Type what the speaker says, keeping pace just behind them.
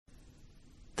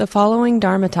The following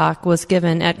Dharma talk was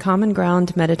given at Common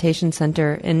Ground Meditation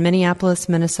Center in Minneapolis,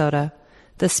 Minnesota.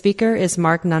 The speaker is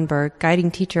Mark Nunberg, guiding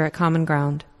teacher at Common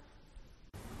Ground.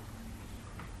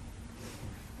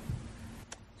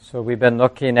 So we've been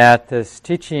looking at this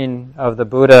teaching of the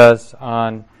Buddhas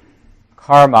on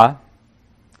karma,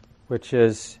 which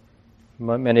is,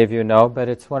 many of you know, but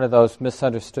it's one of those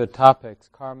misunderstood topics.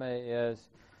 Karma is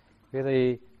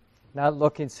really not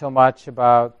looking so much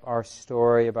about our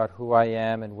story, about who I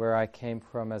am and where I came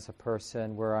from as a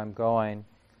person, where I'm going,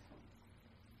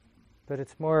 but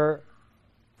it's more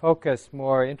focused,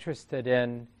 more interested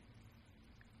in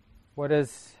what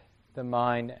is the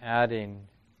mind adding,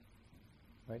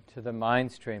 right, to the mind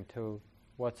stream, to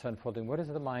what's unfolding. What is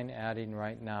the mind adding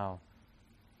right now?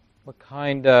 What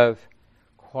kind of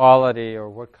quality or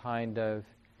what kind of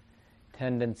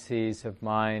tendencies of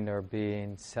mind are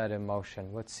being set in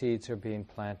motion? What seeds are being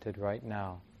planted right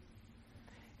now?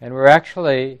 And we're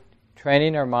actually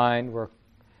training our mind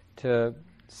to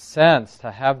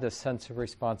have this sense of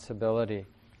responsibility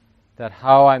that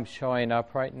how I'm showing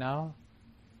up right now,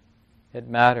 it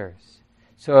matters.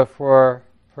 So if we're,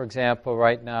 for example,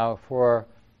 right now, if we're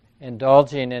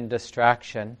indulging in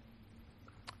distraction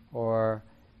or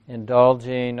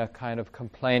indulging a kind of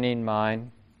complaining mind,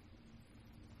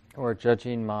 or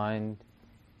judging mind,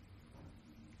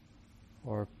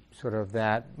 or sort of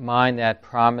that mind that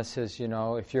promises,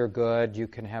 if you're good, you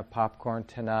can have popcorn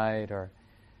tonight, or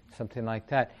something like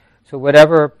that. So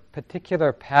whatever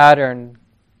particular pattern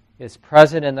is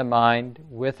present in the mind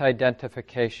with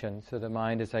identification, so the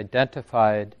mind is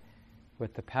identified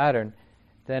with the pattern,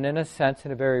 then in a sense,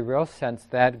 in a very real sense,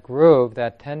 that groove,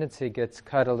 that tendency gets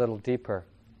cut a little deeper.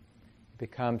 It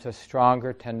becomes a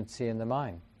stronger tendency in the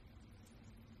mind.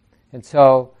 And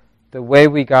so the way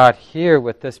we got here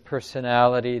with this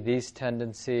personality, these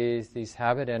tendencies, these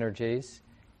habit energies,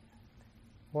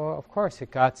 well, of course,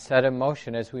 it got set in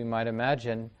motion, as we might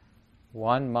imagine.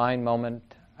 One mind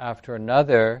moment after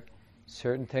another,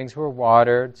 certain things were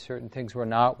watered, certain things were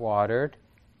not watered,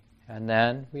 and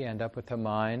then we end up with a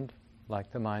mind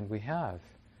like the mind we have.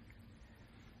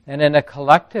 And in a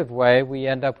collective way, we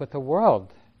end up with a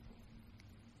world.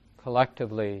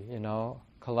 Collectively,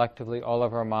 collectively, all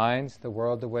of our minds, the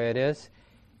world the way it is,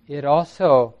 it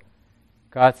also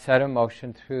got set in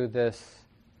motion through this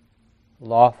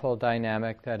lawful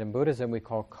dynamic that in Buddhism we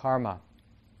call karma.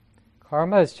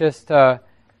 Karma is just a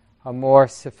more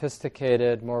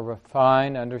sophisticated, more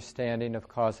refined understanding of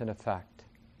cause and effect.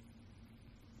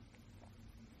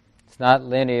 It's not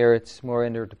linear, it's more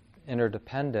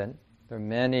interdependent. There are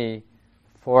many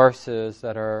forces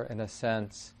that are, in a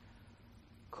sense,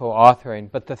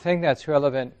 co-authoring. But the thing that's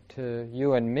relevant to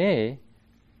you and me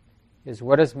is,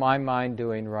 what is my mind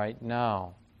doing right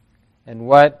now? And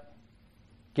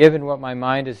given what my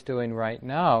mind is doing right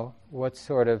now, what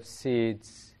sort of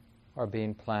seeds are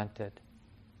being planted?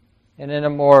 And in a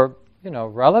more,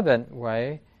 relevant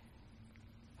way,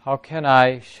 how can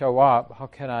I show up? How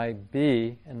can I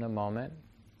be in the moment?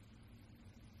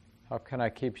 How can I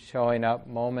keep showing up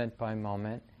moment by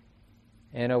moment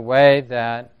in a way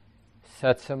that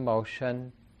sets in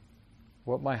motion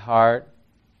what my heart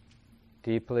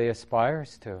deeply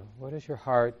aspires to? What does your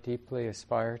heart deeply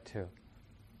aspire to?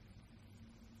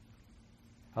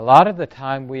 A lot of the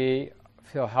time we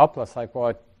feel helpless, like, well,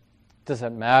 it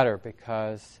doesn't matter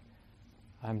because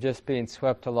I'm just being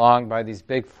swept along by these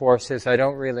big forces. I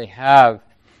don't really have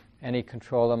any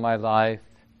control in my life,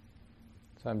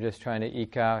 so I'm just trying to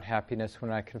eke out happiness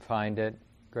when I can find it,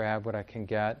 grab what I can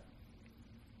get.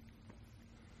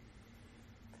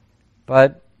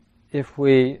 But if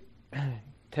we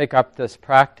take up this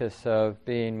practice of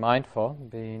being mindful,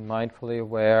 being mindfully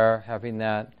aware, having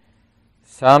that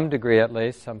some degree at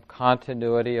least, some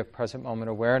continuity of present moment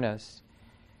awareness,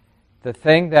 the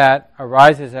thing that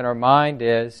arises in our mind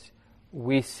is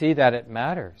we see that it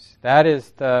matters. That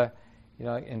is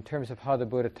in terms of how the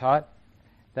Buddha taught,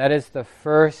 that is the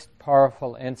first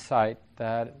powerful insight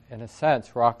that, in a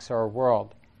sense, rocks our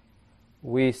world.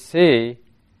 We see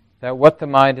that what the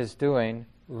mind is doing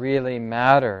really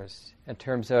matters in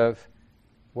terms of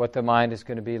what the mind is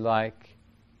going to be like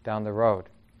down the road.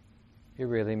 It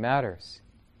really matters.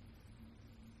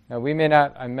 Now, we may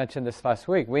not, I mentioned this last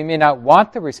week, we may not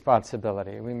want the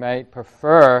responsibility. We might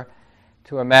prefer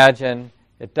to imagine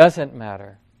it doesn't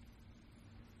matter.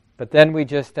 But then we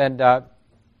just end up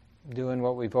doing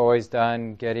what we've always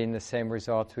done, getting the same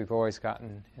results we've always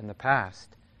gotten in the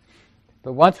past.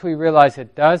 But once we realize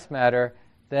it does matter,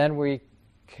 then we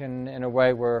can, in a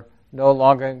way, we're no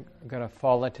longer going to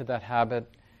fall into that habit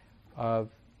of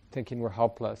thinking we're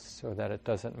helpless or that it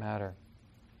doesn't matter.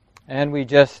 And we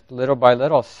just, little by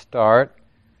little, start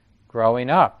growing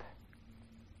up,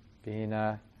 being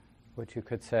what you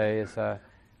could say is a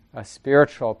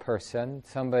spiritual person,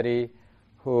 somebody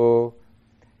who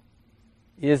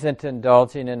isn't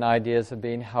indulging in ideas of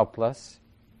being helpless,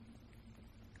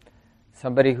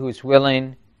 somebody who's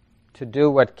willing to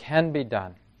do what can be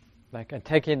done, like and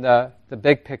taking the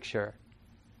big picture,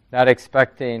 not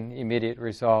expecting immediate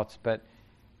results, but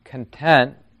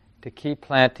content to keep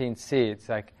planting seeds.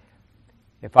 Like,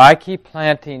 if I keep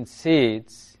planting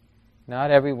seeds,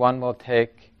 not every one will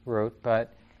take root,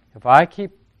 but if I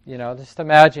keep, just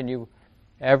imagine you,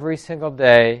 every single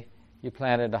day you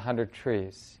planted 100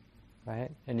 trees,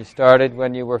 right? And you started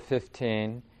when you were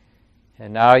 15,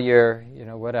 and now you're,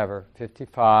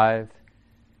 55.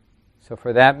 So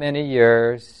for that many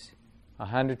years,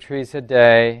 100 trees a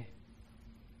day,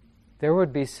 there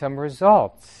would be some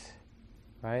results,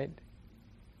 right?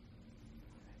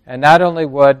 And not only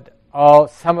would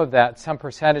some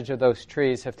percentage of those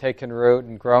trees have taken root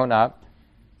and grown up,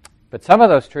 but some of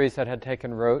those trees that had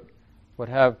taken root would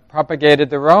have propagated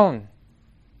their own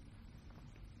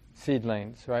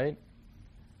seedlings, right?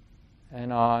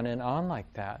 And on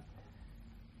like that.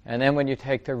 And then when you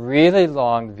take the really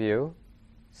long view,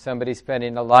 somebody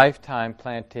spending a lifetime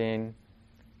planting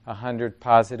 100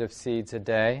 positive seeds a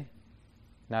day.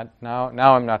 Now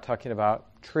I'm not talking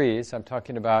about trees, I'm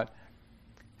talking about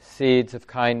seeds of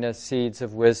kindness, seeds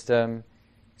of wisdom,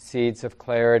 seeds of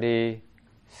clarity,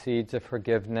 seeds of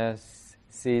forgiveness,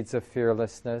 seeds of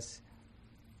fearlessness.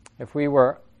 If we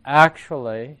were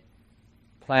actually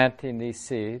planting these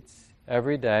seeds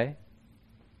every day,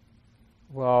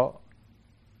 well,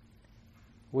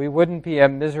 we wouldn't be a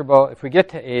miserable, if we get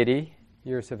to 80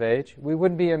 years of age, we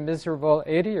wouldn't be a miserable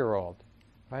 80-year-old,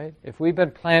 right? If we've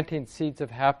been planting seeds of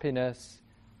happiness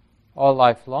all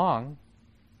life long.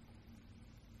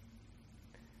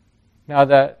 Now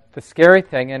the scary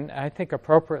thing, and I think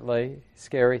appropriately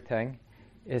scary thing,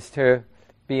 is to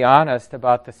be honest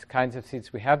about the kinds of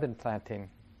seeds we have been planting.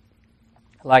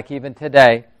 Like even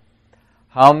today,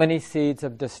 how many seeds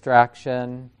of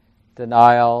distraction,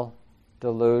 denial,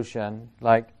 delusion,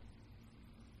 like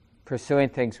pursuing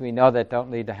things we know that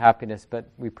don't lead to happiness, but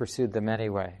we pursued them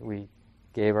anyway. We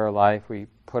gave our life, we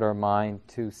put our mind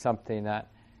to something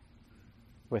that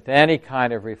with any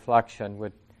kind of reflection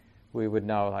we would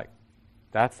know, like,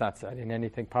 that's not setting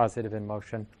anything positive in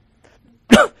motion.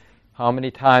 How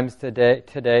many times today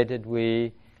did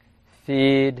we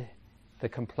feed the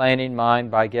complaining mind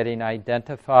by getting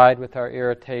identified with our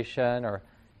irritation, or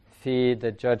feed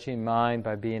the judging mind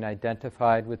by being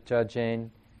identified with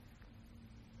judging,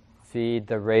 feed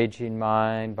the raging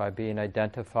mind by being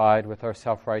identified with our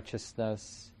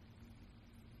self-righteousness,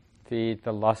 feed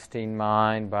the lusting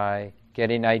mind by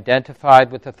getting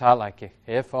identified with the thought, like,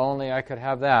 if only I could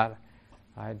have that,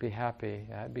 I'd be happy,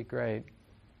 that'd be great.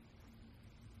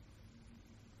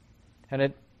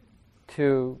 And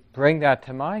to bring that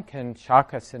to mind can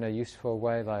shock us in a useful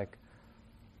way, like,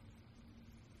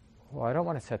 well, I don't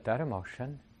want to set that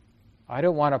emotion. I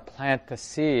don't want to plant the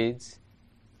seeds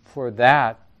for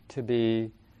that to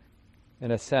be,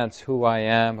 in a sense, who I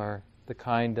am or the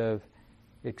kind of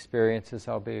experiences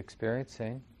I'll be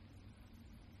experiencing.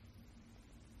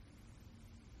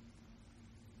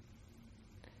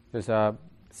 There's a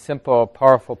simple,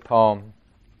 powerful poem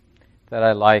that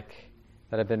I like,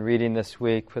 that I've been reading this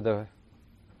week for the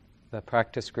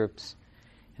practice groups.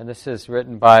 And this is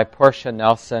written by Portia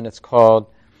Nelson. It's called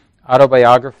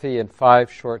Autobiography in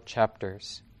 5 Short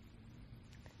Chapters.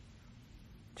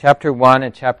 Chapter 1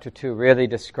 and Chapter 2 really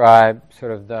describe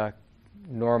sort of the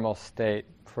normal state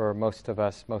for most of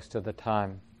us most of the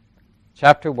time.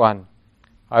 Chapter 1,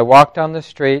 I walk down the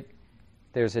street,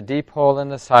 there's a deep hole in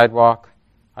the sidewalk,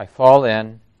 I fall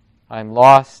in, I'm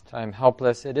lost, I'm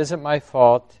helpless, it isn't my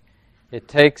fault, it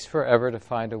takes forever to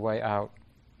find a way out.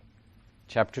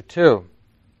 Chapter 2,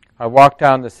 I walk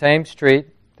down the same street,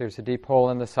 there's a deep hole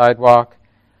in the sidewalk,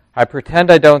 I pretend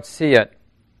I don't see it,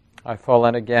 I fall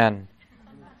in again.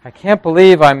 I can't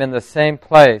believe I'm in the same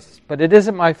place, but it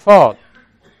isn't my fault.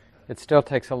 It still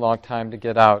takes a long time to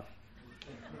get out.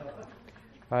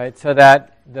 Right? So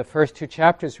that the first 2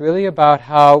 chapters really about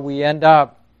how we end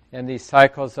up in these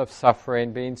cycles of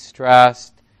suffering, being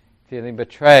stressed, feeling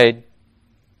betrayed.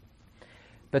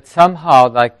 But somehow,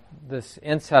 like this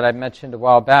insight I mentioned a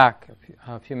while back,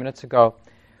 a few minutes ago,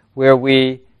 where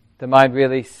the mind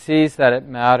really sees that it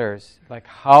matters, like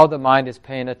how the mind is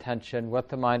paying attention, what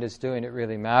the mind is doing, it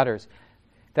really matters.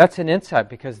 That's an insight,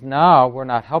 because now we're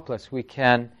not helpless. We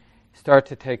can start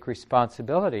to take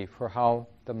responsibility for how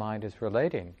the mind is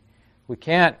relating. We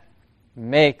can't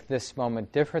make this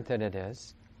moment different than it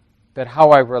is, but how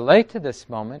I relate to this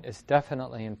moment is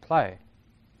definitely in play.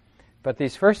 But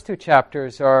these first two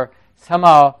chapters are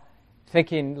somehow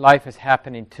thinking life is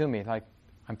happening to me, like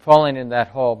I'm falling in that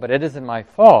hole, but it isn't my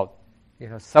fault.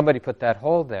 Somebody put that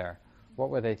hole there. What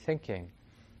were they thinking?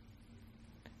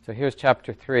 So here's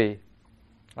chapter 3.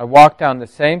 I walk down the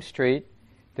same street.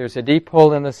 There's a deep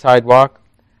hole in the sidewalk.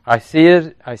 I see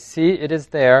it is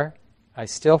there. I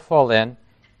still fall in.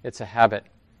 It's a habit.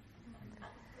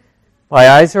 My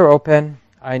eyes are open.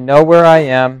 I know where I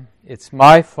am. It's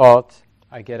my fault.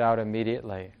 I get out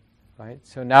immediately. Right?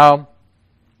 So now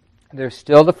there's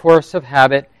still the force of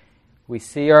habit. We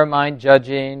see our mind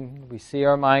judging. We see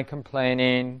our mind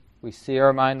complaining. We see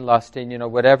our mind lusting.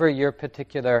 Whatever your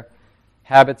particular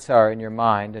habits are in your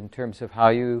mind in terms of how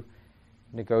you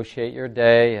negotiate your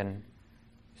day and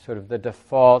sort of the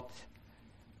default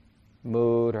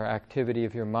mood or activity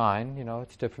of your mind.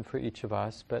 It's different for each of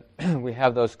us, but we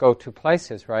have those go-to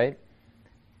places, right?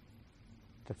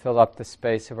 To fill up the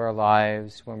space of our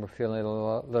lives when we're feeling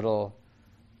a little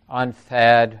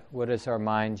unfed. What does our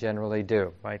mind generally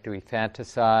do, right? Do we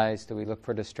fantasize? Do we look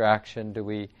for distraction? Do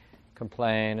we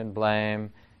complain and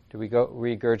blame? Do we go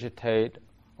regurgitate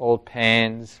old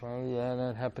pains? Oh yeah,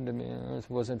 that happened to me. This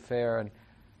wasn't fair. And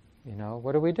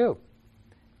what do?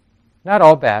 Not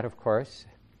all bad, of course.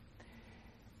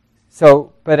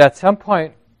 So, but at some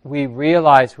point we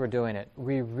realize we're doing it.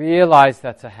 We realize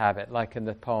that's a habit, like in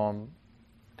the poem,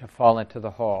 to fall into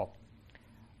the hole.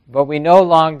 But we no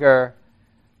longer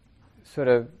sort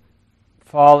of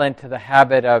fall into the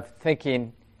habit of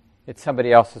thinking it's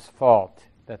somebody else's fault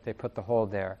that they put the hole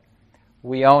there.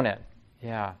 We own it.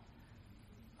 Yeah.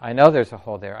 I know there's a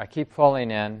hole there. I keep falling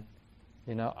in.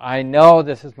 I know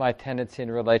this is my tendency in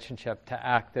a relationship to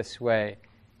act this way,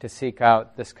 to seek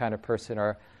out this kind of person,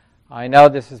 or I know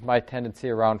this is my tendency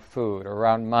around food,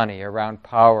 around money, around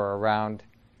power, around,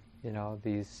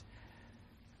 these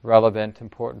relevant,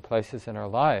 important places in our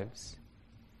lives.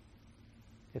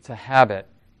 It's a habit.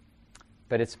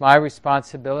 But it's my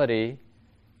responsibility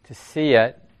to see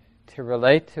it, to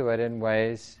relate to it in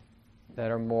ways that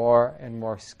are more and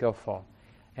more skillful.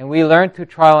 And we learn through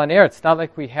trial and error. It's not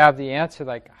like we have the answer,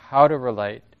 like how to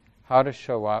relate, how to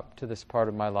show up to this part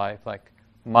of my life, like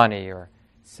money or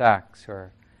sex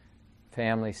or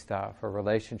family stuff or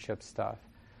relationship stuff.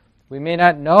 We may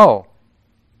not know,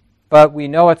 but we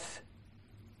know it's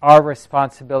our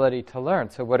responsibility to learn.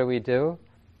 So what do?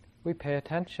 We pay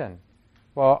attention.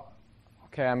 Well,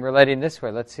 okay, I'm relating this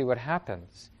way. Let's see what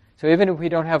happens. So even if we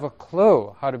don't have a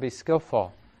clue how to be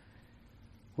skillful,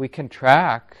 we can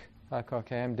track, like,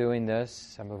 okay, I'm doing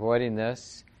this, I'm avoiding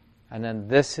this, and then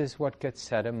this is what gets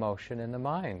set in motion in the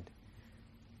mind.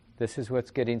 This is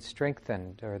what's getting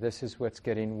strengthened, or this is what's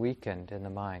getting weakened in the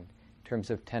mind in terms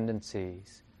of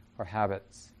tendencies or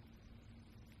habits.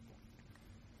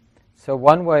 So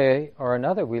one way or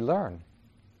another we learn.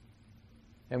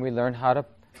 And we learn how to,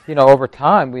 over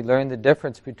time we learn the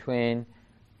difference between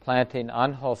planting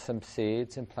unwholesome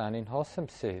seeds and planting wholesome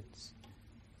seeds.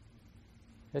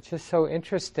 It's just so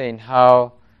interesting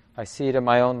how I see it in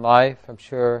my own life. I'm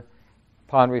sure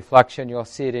upon reflection you'll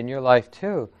see it in your life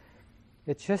too.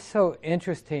 It's just so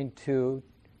interesting to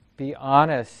be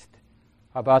honest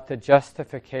about the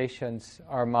justifications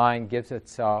our mind gives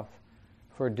itself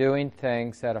for doing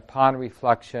things that upon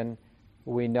reflection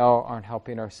we know aren't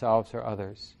helping ourselves or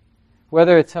others.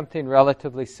 Whether it's something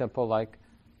relatively simple like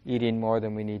eating more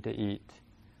than we need to eat,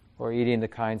 or eating the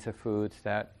kinds of foods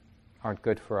that aren't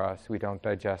good for us, we don't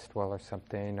digest well or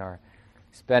something, or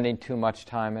spending too much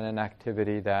time in an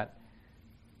activity that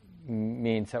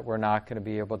means that we're not going to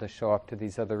be able to show up to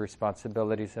these other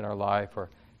responsibilities in our life, or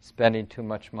spending too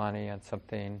much money on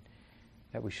something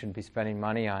that we shouldn't be spending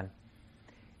money on.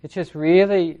 It's just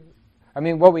really,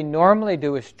 what we normally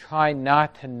do is try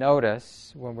not to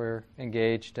notice when we're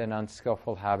engaged in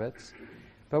unskillful habits.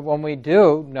 But when we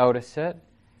do notice it,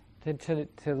 then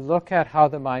to look at how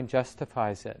the mind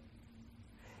justifies it.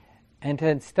 And to,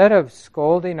 instead of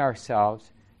scolding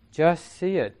ourselves, just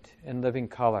see it in living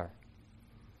color.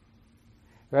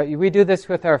 Right? We do this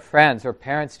with our friends, or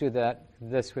parents do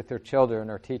this with their children,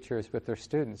 or teachers with their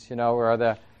students, where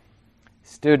the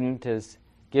student is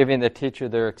giving the teacher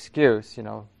their excuse,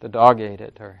 the dog ate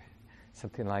it, or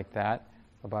something like that,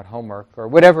 about homework, or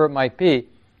whatever it might be.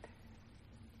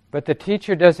 But the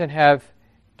teacher doesn't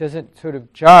sort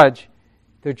of judge.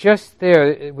 They're just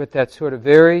there with that sort of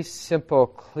very simple,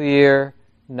 clear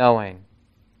knowing,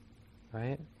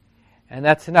 right? And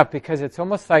that's enough, because it's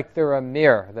almost like they're a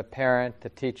mirror, the parent, the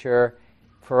teacher.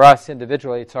 For us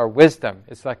individually, it's our wisdom.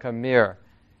 It's like a mirror.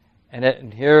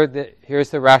 And here's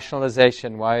the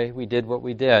rationalization why we did what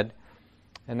we did.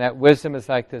 And that wisdom is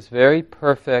like this very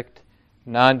perfect,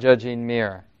 non-judging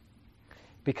mirror.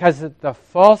 because the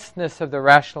falseness of the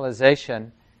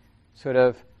rationalization sort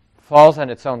of falls on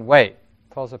its own weight,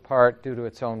 falls apart due to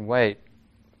its own weight,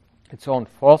 its own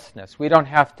falseness. We don't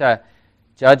have to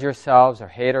judge ourselves or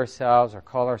hate ourselves or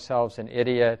call ourselves an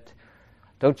idiot.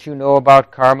 Don't you know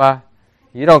about karma?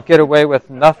 You don't get away with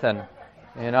nothing,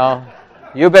 you know.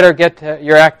 You better get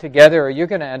your act together or you're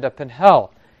going to end up in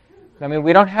hell. I mean,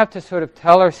 we don't have to sort of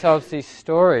tell ourselves these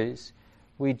stories.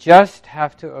 We just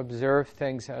have to observe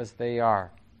things as they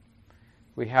are.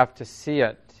 We have to see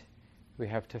it. We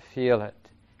have to feel it.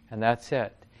 And that's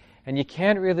it. And you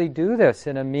can't really do this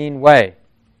in a mean way.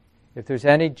 If there's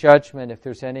any judgment, if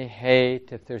there's any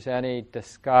hate, if there's any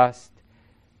disgust,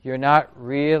 you're not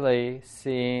really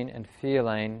seeing and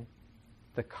feeling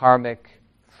the karmic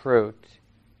fruit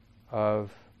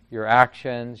of your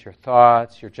actions, your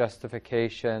thoughts, your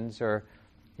justifications, or,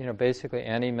 basically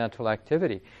any mental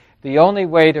activity. The only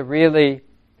way to really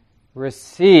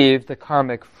receive the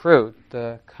karmic fruit,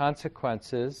 the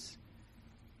consequences,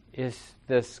 is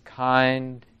this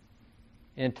kind,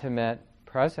 intimate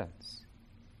presence.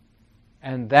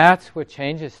 And that's what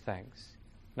changes things,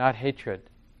 not hatred.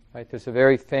 Right? There's a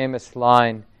very famous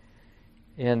line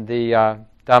in the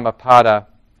Dhammapada: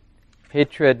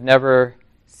 hatred never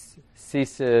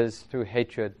ceases through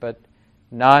hatred, but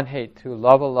non-hate through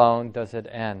love alone does it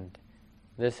end.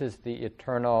 This is the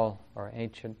eternal or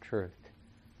ancient truth.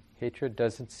 Hatred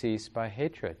doesn't cease by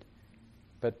hatred,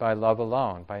 but by love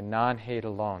alone, by non-hate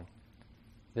alone.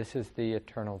 This is the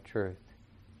eternal truth.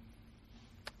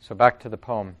 So back to the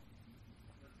poem.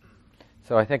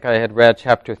 So I think I had read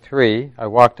chapter 3. I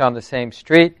walk down the same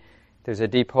street. There's a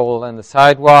deep hole in the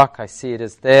sidewalk. I see it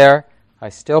is there. I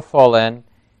still fall in.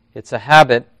 It's a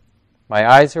habit. My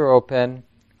eyes are open.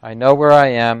 I know where I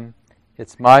am.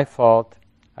 It's my fault.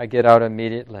 I get out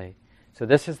immediately. So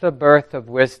this is the birth of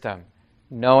wisdom,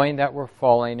 knowing that we're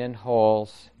falling in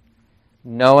holes,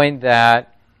 knowing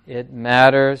that it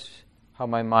matters how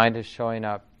my mind is showing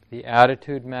up. The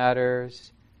attitude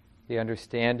matters. The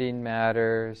understanding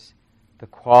matters. The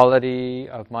quality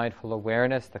of mindful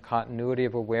awareness, the continuity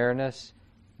of awareness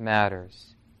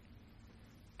matters.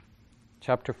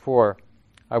 Chapter 4.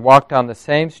 I walk down the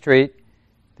same street.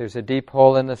 There's a deep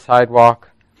hole in the sidewalk.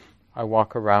 I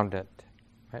walk around it.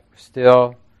 Right? We're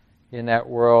still in that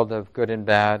world of good and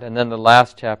bad. And then the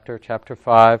last chapter, chapter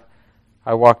 5,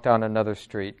 I walk down another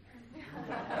street.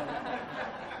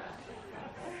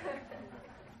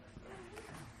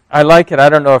 I like it. I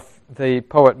don't know if the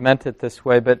poet meant it this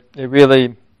way, but it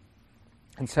really,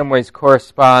 in some ways,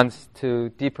 corresponds to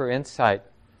deeper insight,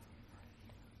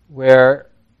 where,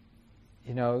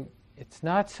 it's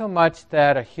not so much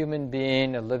that a human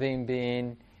being, a living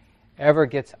being, ever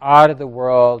gets out of the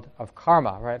world of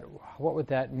karma, right? What would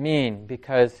that mean?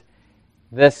 Because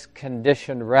this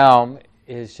conditioned realm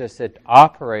is just, it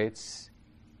operates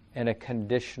in a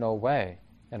conditional way,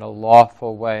 in a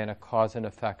lawful way, in a cause and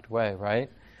effect way, right?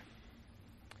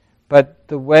 But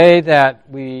the way that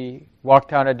we walk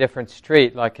down a different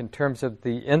street, like in terms of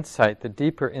the insight, the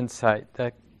deeper insight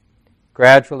that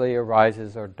gradually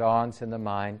arises or dawns in the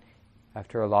mind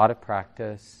after a lot of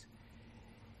practice,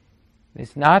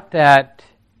 is not that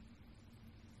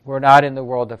we're not in the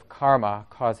world of karma,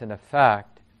 cause and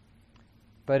effect,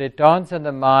 but it dawns in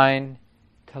the mind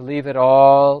to leave it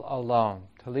all alone,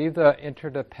 to leave the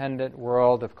interdependent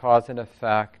world of cause and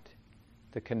effect,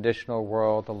 the conditional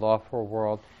world, the lawful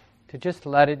world, to just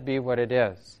let it be what it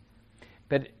is.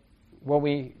 But when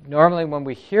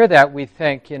we hear that, we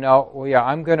think,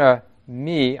 I'm going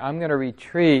to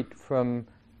retreat from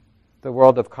the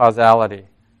world of causality.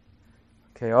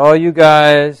 Okay, all you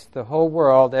guys, the whole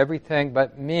world, everything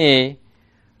but me,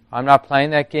 I'm not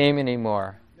playing that game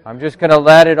anymore. I'm just going to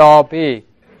let it all be.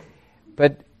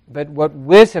 But what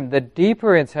wisdom, the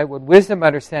deeper insight, what wisdom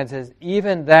understands is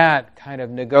even that kind of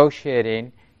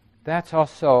negotiating, that's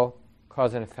also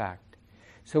cause and effect.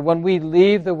 So when we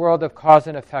leave the world of cause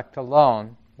and effect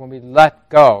alone, when we let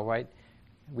go, right?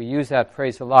 We use that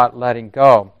phrase a lot, letting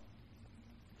go.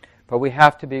 But we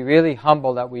have to be really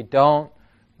humble that we don't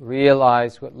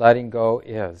realize what letting go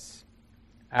is.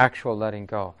 Actual letting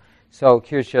go. So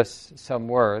here's just some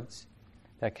words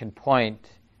that can point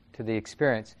to the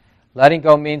experience. Letting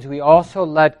go means we also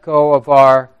let go of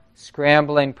our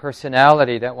scrambling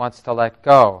personality that wants to let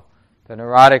go. The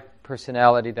neurotic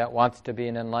personality that wants to be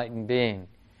an enlightened being.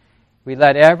 We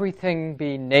let everything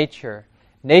be nature.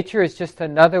 Nature is just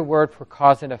another word for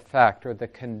cause and effect, or the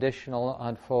conditional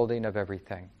unfolding of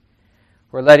everything.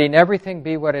 We're letting everything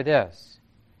be what it is.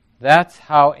 That's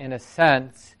how, in a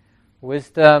sense,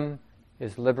 wisdom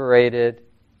is liberated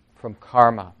from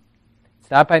karma. It's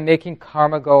not by making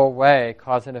karma go away,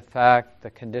 cause and effect, the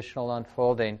conditional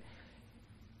unfolding,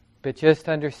 but just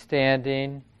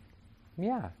understanding,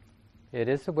 yeah, it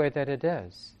is the way that it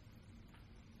is.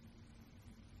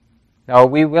 Now, are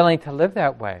we willing to live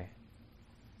that way?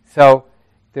 So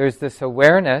there's this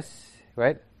awareness,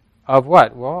 right, of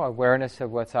what? Well, awareness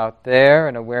of what's out there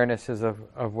and awareness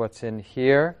of what's in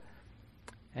here.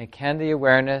 And can the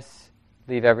awareness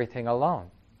leave everything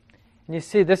alone? And you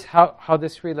see this how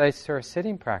this relates to our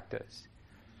sitting practice.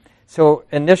 So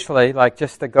initially, like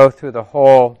just to go through the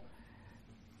whole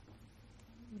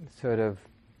sort of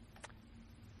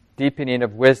deepening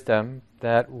of wisdom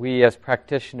that we as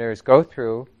practitioners go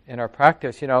through in our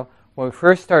practice, when we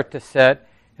first start to sit,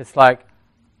 it's like,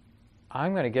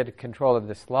 I'm going to get control of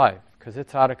this life because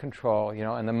it's out of control,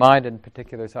 and the mind in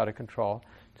particular is out of control.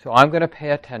 So I'm going to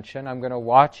pay attention, I'm going to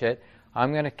watch it,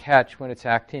 I'm going to catch when it's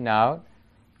acting out,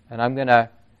 and I'm going to,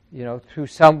 through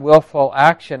some willful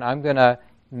action, I'm going to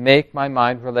make my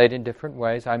mind relate in different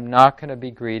ways. I'm not going to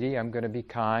be greedy, I'm going to be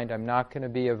kind, I'm not going to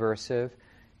be aversive,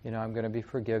 I'm going to be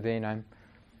forgiving, I'm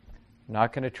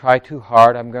not going to try too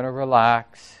hard, I'm going to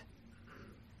relax.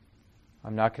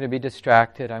 I'm not going to be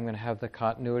distracted, I'm going to have the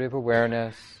continuity of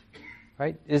awareness.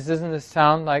 Right? Doesn't this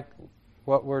sound like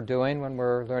what we're doing when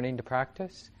we're learning to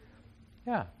practice?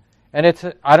 Yeah. And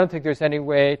I don't think there's any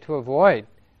way to avoid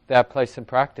that place in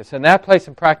practice. And that place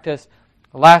in practice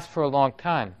lasts for a long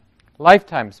time.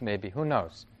 Lifetimes maybe, who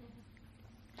knows?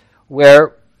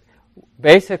 Where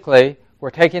basically we're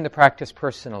taking the practice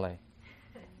personally.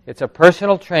 It's a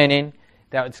personal training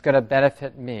that's going to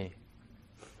benefit me.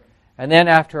 And then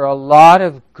after a lot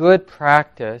of good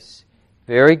practice,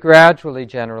 very gradually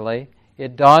generally,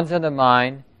 it dawns on the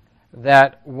mind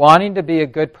that wanting to be a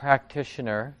good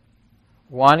practitioner,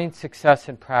 wanting success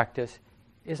in practice,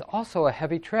 is also a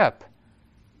heavy trip.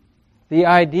 The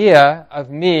idea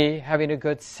of me having a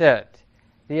good sit,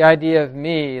 the idea of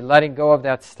me letting go of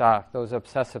that stuff, those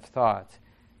obsessive thoughts,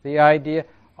 the idea,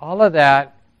 all of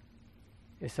that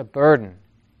is a burden.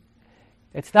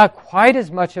 It's not quite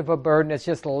as much of a burden as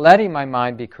just letting my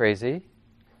mind be crazy,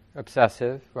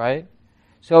 obsessive, right?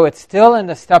 So it's still in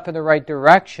the step in the right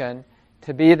direction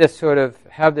to be this sort of,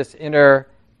 have this inner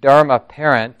Dharma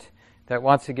parent that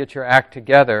wants to get your act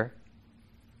together,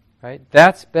 right?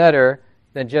 That's better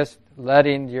than just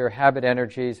letting your habit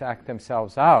energies act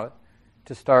themselves out,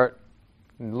 to start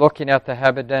looking at the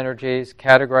habit energies,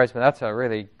 categorize, well, that's a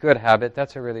really good habit,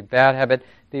 that's a really bad habit,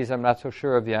 these I'm not so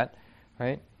sure of yet,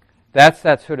 right? That's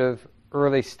that sort of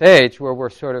early stage where we're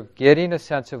sort of getting a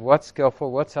sense of what's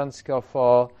skillful, what's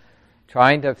unskillful,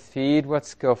 trying to feed what's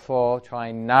skillful,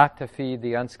 trying not to feed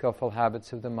the unskillful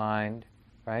habits of the mind,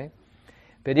 right?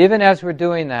 But even as we're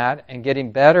doing that and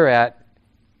getting better at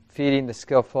feeding the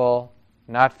skillful,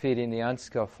 not feeding the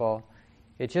unskillful,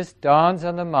 it just dawns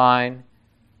on the mind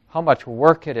how much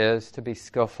work it is to be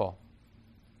skillful,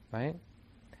 right?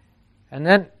 And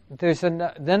then there's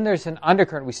an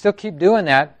undercurrent. We still keep doing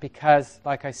that because,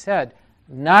 like I said,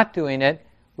 not doing it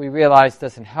we realize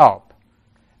doesn't help.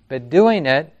 But doing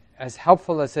it, as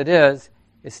helpful as it is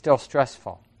still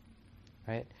stressful,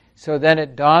 right? So then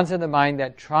it dawns on the mind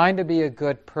that trying to be a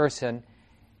good person,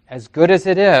 as good as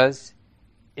it is,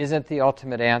 isn't the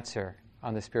ultimate answer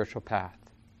on the spiritual path.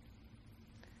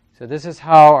 So this is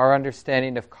how our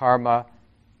understanding of karma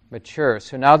matures.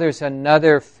 So now there's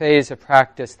another phase of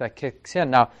practice that kicks in.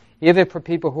 Now, even for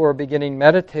people who are beginning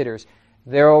meditators,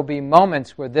 there will be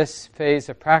moments where this phase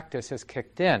of practice is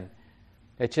kicked in.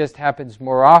 It just happens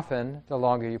more often the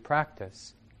longer you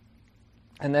practice.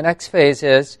 And the next phase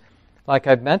is, like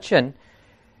I've mentioned,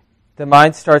 the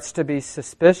mind starts to be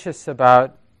suspicious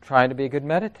about trying to be a good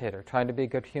meditator, trying to be a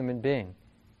good human being.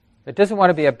 It doesn't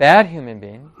want to be a bad human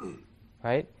being,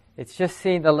 right? It's just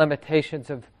seeing the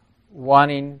limitations of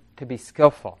wanting to be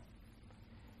skillful.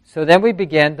 So then we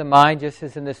begin, the mind just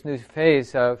is in this new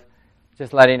phase of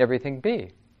just letting everything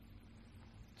be.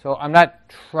 So I'm not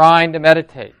trying to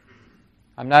meditate.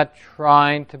 I'm not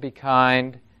trying to be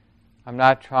kind. I'm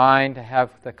not trying to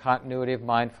have the continuity of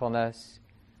mindfulness.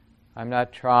 I'm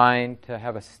not trying to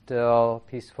have a still,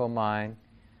 peaceful mind.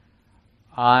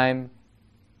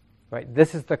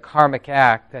 This is the karmic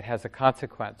act that has a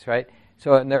consequence, right?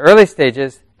 So in the early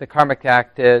stages, the karmic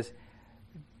act is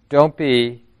don't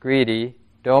be greedy,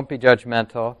 don't be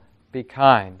judgmental, be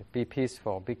kind, be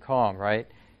peaceful, be calm, right?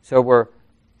 So we're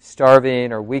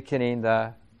starving or weakening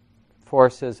the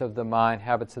forces of the mind,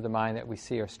 habits of the mind that we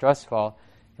see are stressful,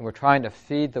 and we're trying to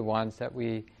feed the ones that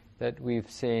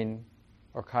we've seen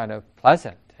are kind of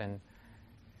pleasant and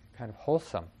kind of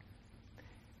wholesome.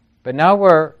 But now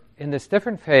we're in this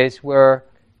different phase where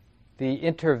the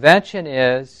intervention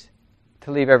is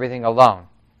to leave everything alone.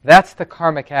 That's the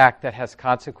karmic act that has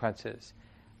consequences.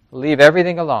 Leave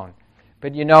everything alone.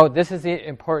 But this is the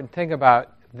important thing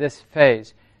about this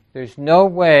phase. There's no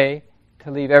way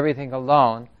to leave everything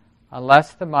alone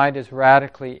unless the mind is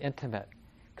radically intimate.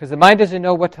 Because the mind doesn't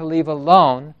know what to leave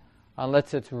alone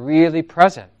unless it's really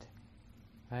present.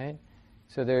 Right?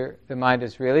 So the mind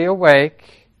is really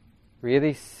awake,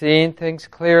 really seeing things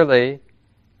clearly,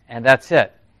 and that's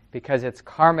it. Because its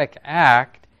karmic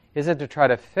act isn't to try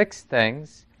to fix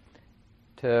things,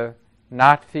 to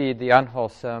not feed the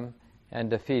unwholesome and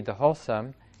to feed the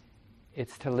wholesome.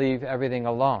 It's to leave everything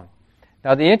alone.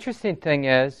 Now the interesting thing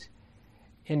is,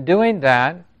 in doing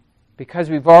that, because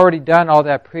we've already done all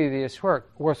that previous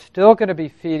work, we're still going to be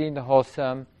feeding the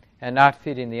wholesome and not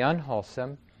feeding the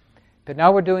unwholesome, but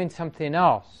now we're doing something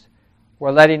else.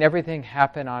 We're letting everything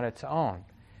happen on its own.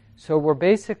 So we're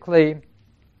basically,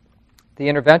 the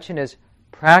intervention is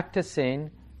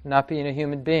practicing not being a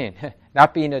human being,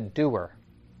 not being a doer.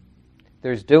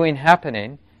 There's doing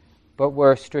happening, but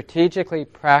we're strategically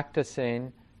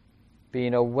practicing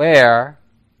being aware,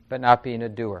 but not being a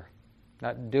doer.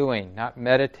 Not doing, not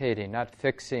meditating, not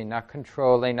fixing, not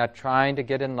controlling, not trying to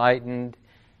get enlightened.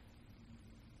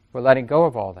 We're letting go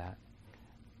of all that.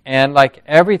 And like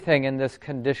everything in this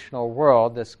conditional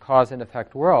world, this cause and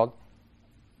effect world,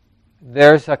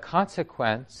 there's a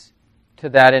consequence to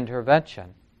that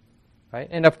intervention. Right?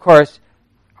 And of course,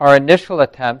 our initial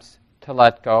attempts to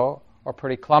let go are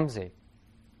pretty clumsy.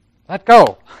 Let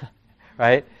go,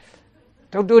 right?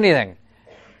 Don't do anything.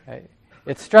 Right?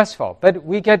 It's stressful, but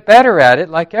we get better at it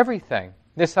like everything.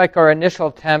 Just like our initial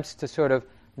attempts to sort of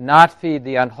not feed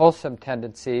the unwholesome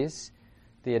tendencies,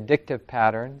 the addictive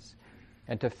patterns,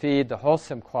 and to feed the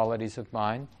wholesome qualities of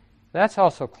mind, that's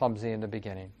also clumsy in the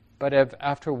beginning. But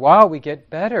after a while, we get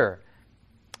better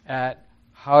at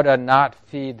how to not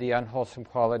feed the unwholesome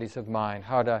qualities of mind,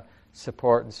 how to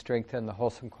support and strengthen the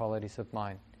wholesome qualities of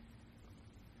mind.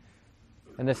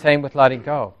 And the same with letting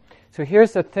go. So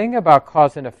here's the thing about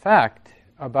cause and effect,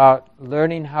 about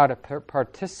learning how to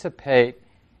participate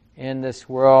in this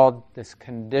world, this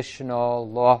conditional,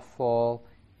 lawful,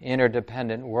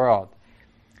 interdependent world.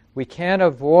 We can't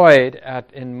avoid,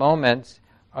 in moments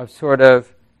of sort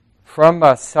of, from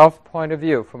a self point of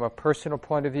view, from a personal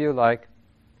point of view, like,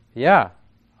 yeah,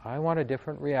 I want a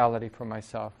different reality for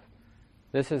myself.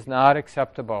 This is not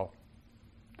acceptable.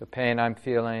 The pain I'm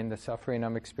feeling, the suffering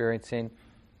I'm experiencing.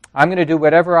 I'm going to do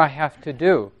whatever I have to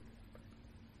do.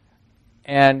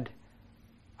 And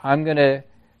I'm going to,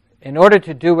 in order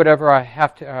to do whatever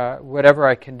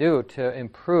I can do to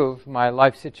improve my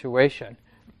life situation,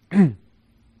 I'm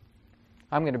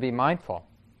going to be mindful.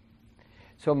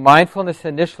 So mindfulness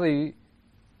initially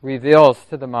reveals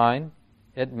to the mind,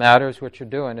 it matters what you're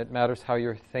doing. It matters how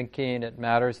you're thinking. It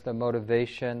matters the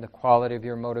motivation, the quality of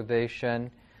your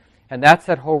motivation. And that's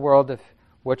that whole world of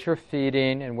what you're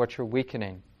feeding and what you're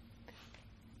weakening.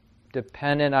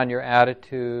 Dependent on your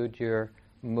attitude, your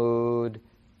mood,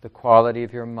 the quality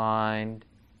of your mind,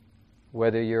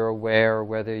 whether you're aware or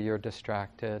whether you're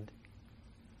distracted.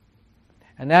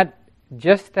 And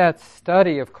that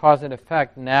study of cause and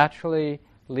effect naturally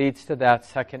leads to that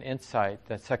second insight,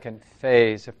 that second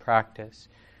phase of practice,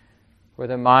 where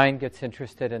the mind gets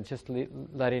interested in just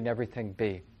letting everything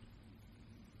be.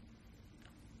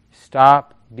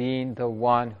 Stop being the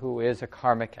one who is a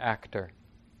karmic actor.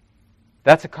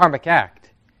 That's a karmic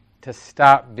act, to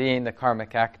stop being the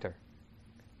karmic actor.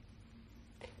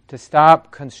 To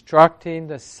stop constructing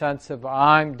the sense of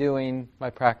I'm doing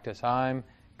my practice, I'm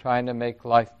trying to make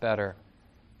life better.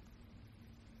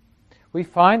 We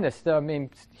find this,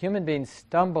 human beings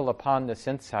stumble upon this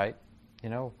insight,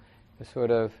 the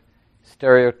sort of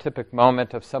stereotypic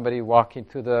moment of somebody walking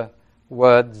through the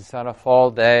woods on a fall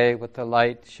day with the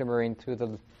light shimmering through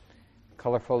the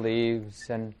colorful leaves,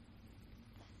 and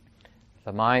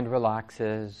the mind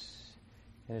relaxes,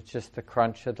 and it's just the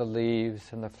crunch of the leaves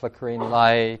and the flickering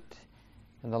light,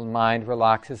 and the mind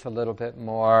relaxes a little bit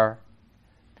more.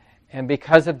 And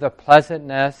because of the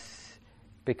pleasantness,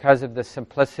 because of the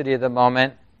simplicity of the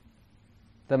moment,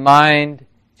 the mind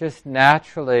just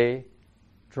naturally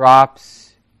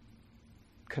drops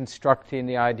constructing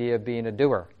the idea of being a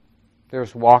doer.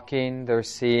 There's walking, there's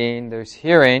seeing, there's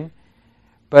hearing,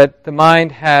 but the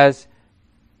mind has,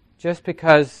 just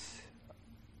because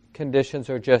conditions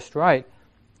are just right,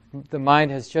 the mind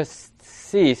has just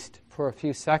ceased for a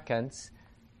few seconds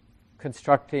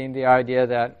constructing the idea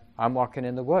that I'm walking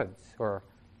in the woods, or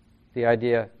the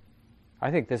idea,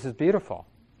 I think this is beautiful,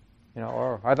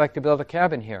 or I'd like to build a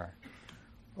cabin here,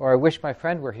 or I wish my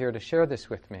friend were here to share this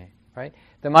with me, right?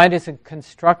 The mind isn't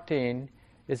constructing,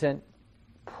 isn't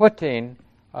putting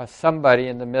somebody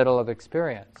in the middle of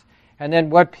experience. And then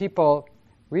what people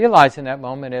realize in that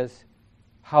moment is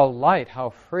how light, how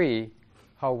free,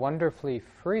 how wonderfully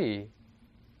free.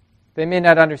 They may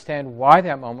not understand why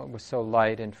that moment was so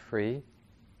light and free,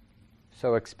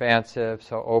 so expansive,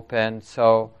 so open,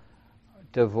 so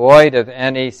devoid of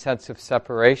any sense of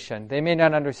separation. They may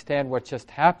not understand what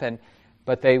just happened,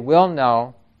 but they will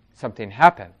know something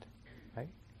happened. Right?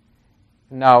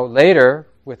 Now, later,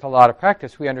 with a lot of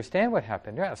practice, we understand what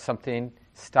happened. Yeah, something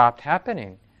stopped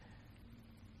happening.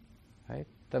 Right?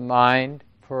 The mind,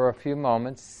 for a few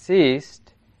moments,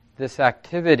 ceased this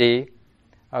activity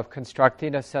of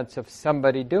constructing a sense of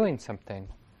somebody doing something.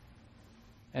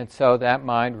 And so that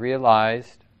mind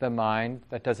realized the mind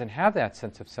that doesn't have that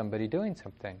sense of somebody doing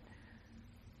something.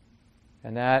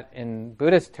 And that, in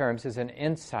Buddhist terms, is an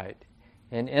insight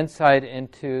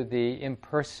into the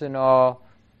impersonal,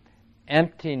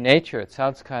 empty nature. It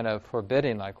sounds kind of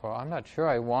forbidding, like, well, I'm not sure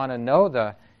I want to know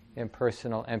the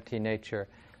impersonal, empty nature.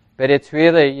 But it's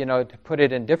really, to put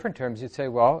it in different terms, you'd say,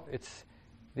 well, it's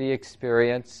the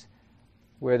experience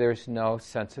where there's no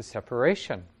sense of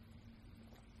separation.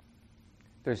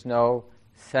 There's no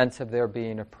sense of there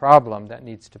being a problem that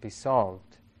needs to be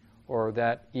solved, or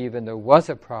that even there was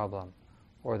a problem,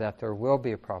 or that there will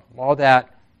be a problem. All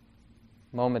that,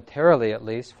 momentarily at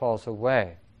least, falls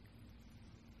away.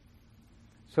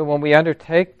 So when we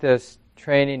undertake this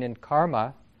training in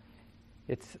karma,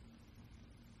 it's,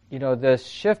 this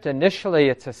shift, initially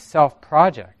it's a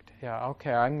self-project. Yeah,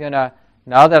 okay,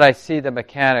 now that I see the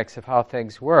mechanics of how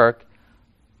things work,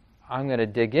 I'm going to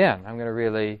dig in. I'm going to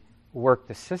really work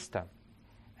the system.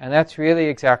 And that's really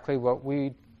exactly what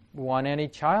we want any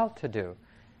child to do.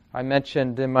 I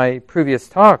mentioned in my previous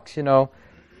talks,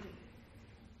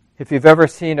 if you've ever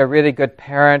seen a really good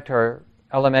parent or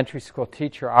elementary school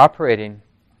teacher operating,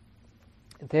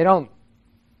 they don't,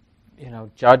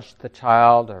 judge the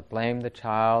child or blame the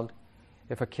child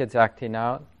if a kid's acting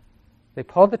out. They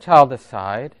pull the child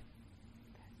aside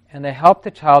and they help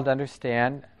the child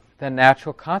understand the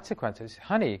natural consequences.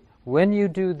 Honey, when you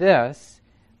do this,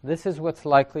 this is what's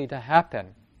likely to happen.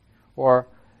 Or,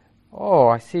 oh,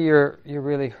 I see you're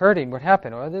really hurting. What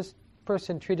happened? Or this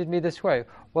person treated me this way.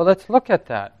 Well, let's look at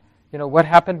that. What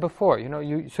happened before?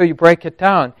 So you break it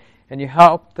down and you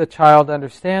help the child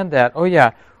understand that, oh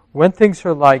yeah, when things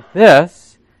are like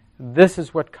this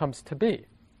is what comes to be,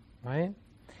 right?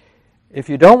 If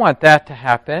you don't want that to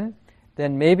happen,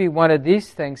 then maybe one of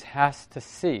these things has to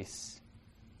cease.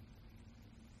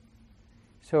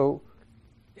 So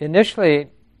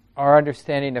initially, our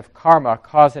understanding of karma,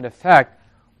 cause and effect,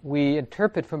 we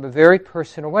interpret from a very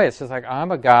personal way. It's just like,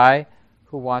 I'm a guy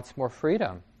who wants more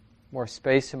freedom, more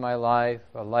space in my life,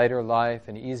 a lighter life,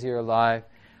 an easier life.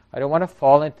 I don't want to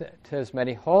fall into as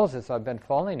many holes as I've been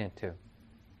falling into.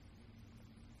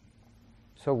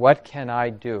 So what can I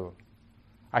do?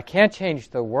 I can't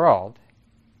change the world,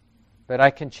 but I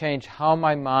can change how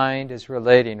my mind is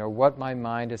relating or what my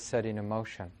mind is setting in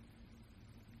motion.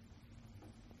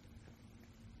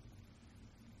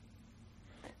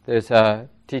 There's a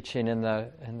teaching in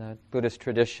the Buddhist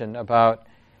tradition about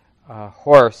a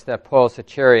horse that pulls a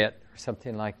chariot or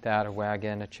something like that, a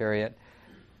wagon, a chariot.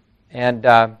 And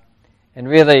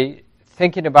really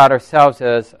thinking about ourselves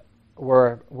as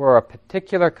we're a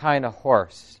particular kind of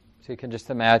horse. So you can just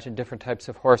imagine different types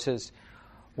of horses.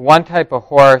 One type of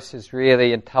horse is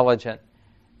really intelligent.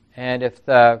 And if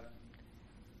the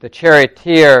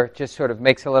charioteer just sort of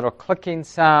makes a little clicking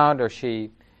sound, or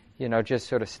she just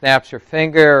sort of snaps her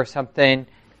finger or something,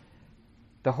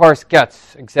 the horse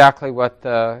gets exactly what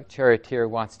the charioteer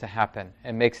wants to happen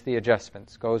and makes the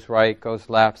adjustments. Goes right,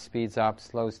 goes left, speeds up,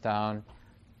 slows down.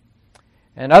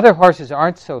 And other horses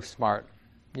aren't so smart,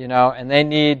 and they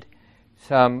need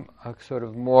some sort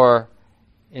of more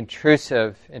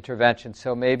intrusive intervention.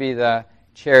 So maybe the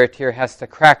charioteer has to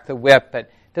crack the whip,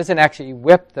 but doesn't actually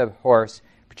whip the horse,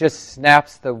 but just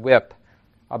snaps the whip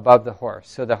above the horse.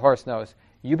 So the horse knows,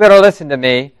 you better listen to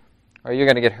me or you're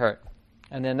going to get hurt.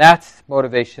 And then that's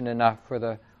motivation enough for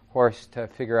the horse to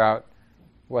figure out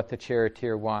what the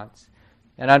charioteer wants.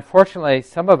 And unfortunately,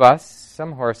 some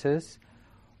horses,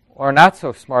 are not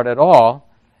so smart at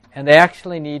all, and they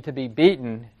actually need to be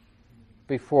beaten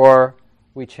before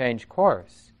we change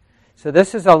course. So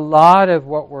this is a lot of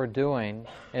what we're doing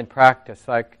in practice,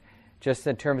 like just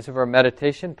in terms of our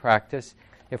meditation practice.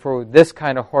 If we're this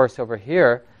kind of horse over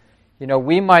here,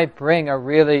 we might bring a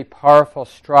really powerful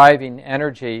striving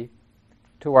energy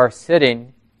to our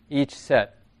sitting each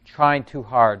sit, trying too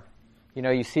hard.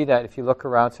 You see that if you look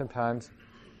around sometimes.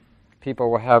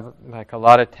 People will have like a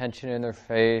lot of tension in their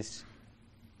face,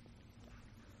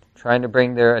 trying to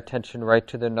bring their attention right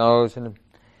to their nose, and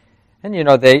And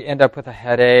they end up with a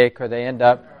headache, or they end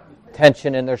up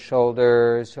tension in their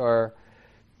shoulders, or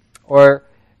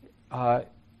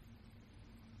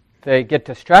they get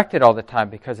distracted all the time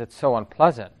because it's so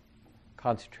unpleasant,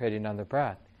 concentrating on the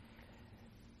breath.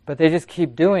 But they just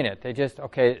keep doing it. They just,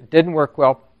 okay, it didn't work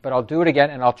well, but I'll do it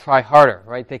again and I'll try harder,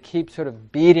 right? They keep sort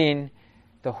of beating.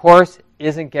 The horse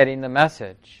isn't getting the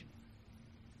message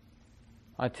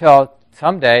until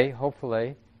someday,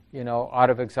 hopefully, out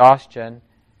of exhaustion,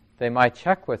 they might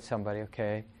check with somebody,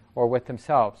 okay, or with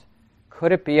themselves.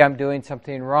 Could it be I'm doing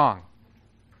something wrong?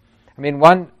 I mean,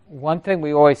 one thing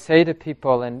we always say to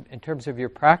people in terms of your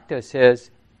practice is,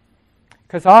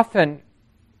 because often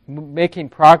making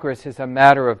progress is a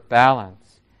matter of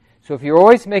balance. So if you're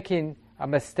always making a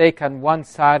mistake on one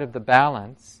side of the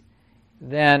balance,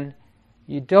 then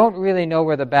you don't really know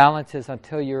where the balance is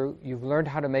until you've learned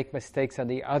how to make mistakes on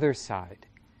the other side.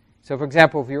 So for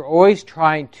example, if you're always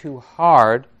trying too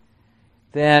hard,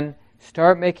 then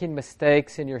start making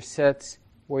mistakes in your sits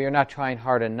where you're not trying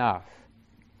hard enough.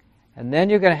 And then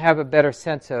you're going to have a better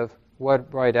sense of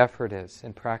what right effort is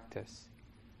in practice.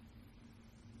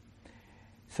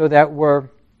 So that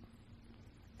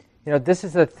this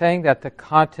is the thing that the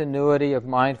continuity of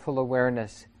mindful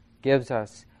awareness gives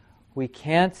us. We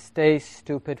can't stay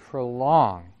stupid for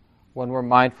long when we're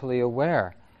mindfully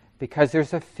aware, because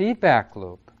there's a feedback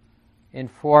loop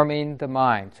informing the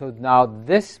mind. So now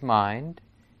this mind,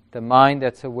 the mind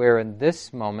that's aware in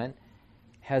this moment,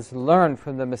 has learned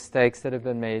from the mistakes that have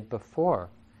been made before.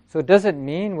 So it doesn't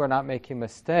mean we're not making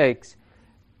mistakes,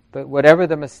 but whatever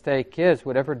the mistake is,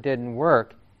 whatever didn't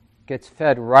work, gets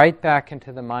fed right back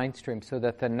into the mind stream, so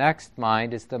that the next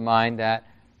mind is the mind that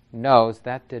knows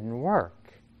that didn't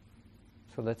work.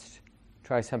 So let's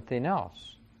try something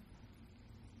else.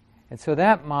 And so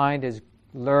that mind is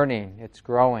learning, it's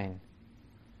growing.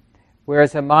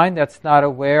 Whereas a mind that's not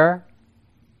aware,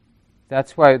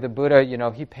 that's why the Buddha,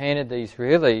 he painted these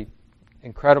really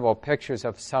incredible pictures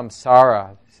of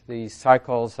samsara, these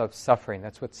cycles of suffering.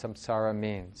 That's what samsara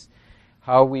means.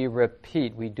 How we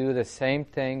repeat, we do the same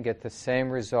thing, get the same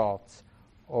results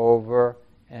over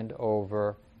and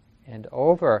over and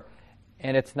over.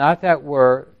 And it's not that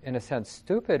we're, in a sense,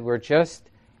 stupid. We're just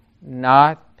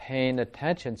not paying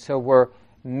attention. So we're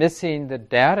missing the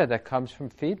data that comes from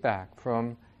feedback,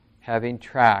 from having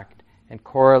tracked and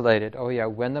correlated. Oh yeah,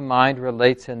 when the mind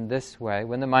relates in this way,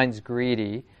 when the mind's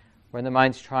greedy, when the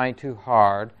mind's trying too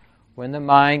hard, when the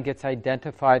mind gets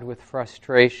identified with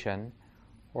frustration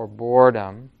or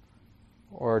boredom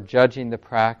or judging the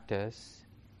practice,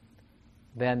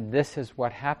 then this is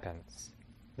what happens.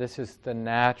 This is the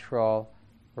natural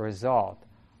result.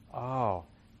 Oh,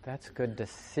 that's good to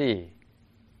see.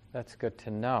 That's good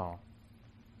to know.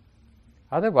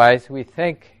 Otherwise, we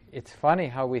think, it's funny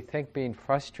how we think being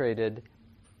frustrated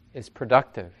is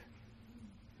productive.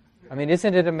 I mean,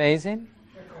 isn't it amazing?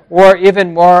 Or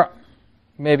even more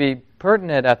maybe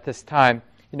pertinent at this time,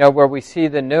 where we see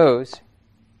the news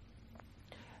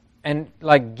and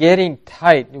like getting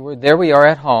tight. There we are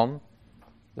at home,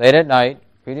 late at night,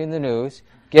 reading the news,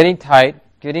 getting tight,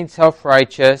 getting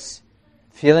self-righteous,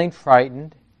 feeling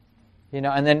frightened,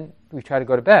 and then we try to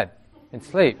go to bed and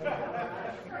sleep.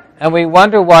 And we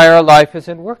wonder why our life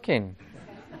isn't working.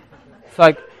 It's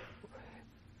like,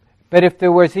 but if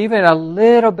there was even a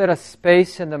little bit of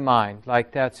space in the mind,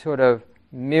 like that sort of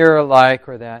mirror-like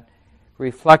or that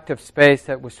reflective space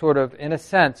that was sort of, in a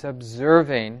sense,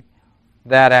 observing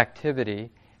that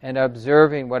activity and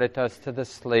observing what it does to the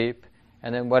sleep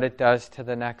and then what it does to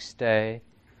the next day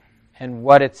and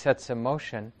what it sets in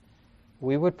motion,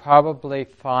 we would probably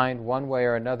find one way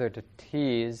or another to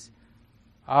tease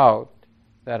out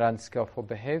that unskillful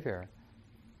behavior.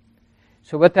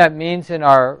 So what that means in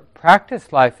our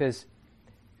practice life is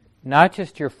not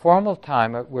just your formal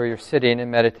time where you're sitting and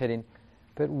meditating,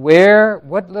 but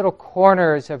what little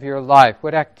corners of your life,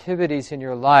 what activities in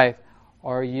your life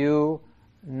are you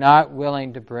not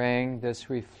willing to bring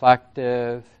this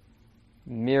reflective,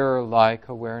 mirror-like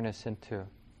awareness into?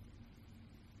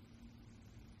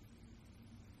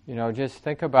 Just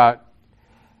think about,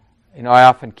 I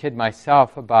often kid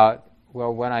myself about,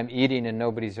 when I'm eating and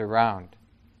nobody's around.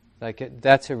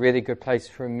 That's a really good place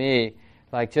for me.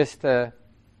 Like just the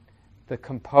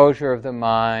composure of the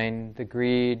mind, the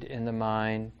greed in the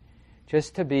mind,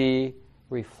 just to be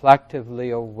reflectively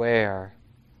aware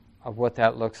of what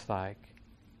that looks like.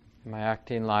 Am I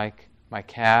acting like my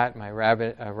cat, my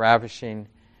ravishing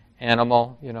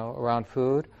animal, around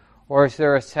food? Or is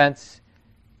there a sense,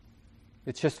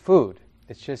 it's just food,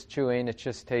 it's just chewing, it's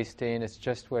just tasting, it's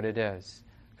just what it is?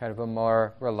 Kind of a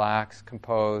more relaxed,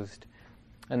 composed.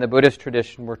 In the Buddhist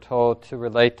tradition, we're told to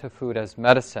relate to food as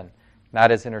medicine.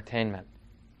 not as entertainment.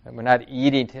 We're not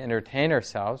eating to entertain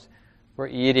ourselves. We're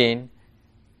eating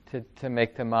to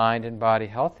make the mind and body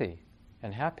healthy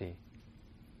and happy.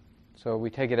 So we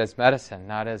take it as medicine,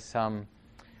 not as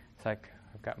it's like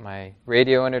I've got my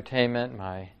radio entertainment,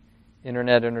 my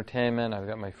internet entertainment, I've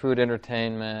got my food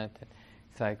entertainment.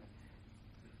 It's like,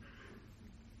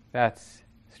 that's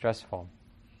stressful.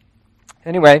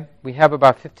 Anyway, we have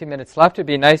about 15 minutes left. It'd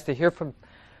be nice to hear from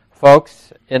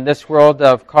folks in this world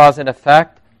of cause and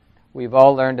effect. We've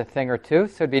all learned a thing or two,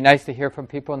 so it'd be nice to hear from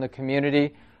people in the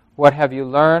community. What have you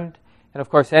learned? And of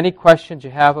course, any questions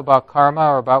you have about karma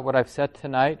or about what I've said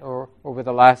tonight or over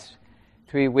the last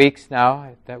 3 weeks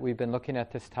now that we've been looking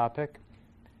at this topic.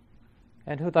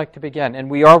 And who'd like to begin? And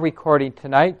we are recording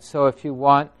tonight, so if you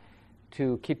want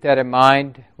to keep that in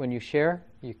mind when you share,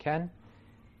 you can.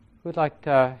 Who'd like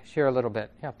to share a little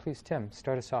bit? Yeah, please, Tim,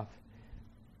 start us off.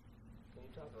 Can you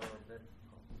talk a little bit?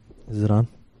 Is it on?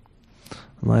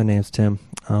 My name's Tim.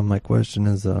 My question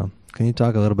is, can you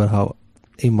talk a little bit how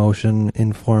emotion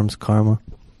informs karma?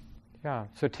 Yeah,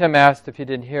 so Tim asked, if you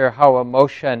didn't hear, how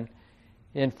emotion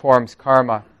informs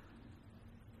karma.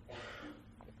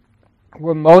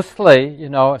 Well, mostly,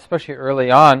 especially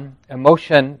early on,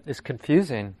 emotion is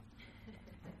confusing.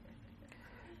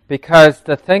 Because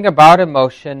the thing about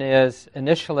emotion is,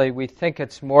 initially, we think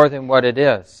it's more than what it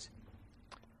is.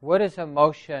 What is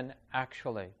emotion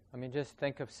actually? I mean, just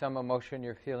think of some emotion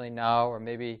you're feeling now, or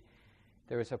maybe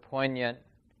there was a poignant,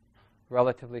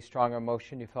 relatively strong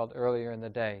emotion you felt earlier in the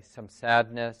day. Some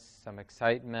sadness, some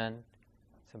excitement,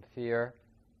 some fear.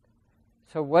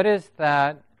 So what is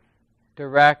that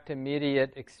direct,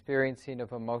 immediate experiencing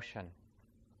of emotion?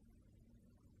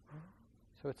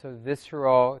 So it's a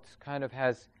visceral, it kind of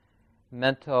has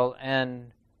mental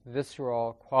and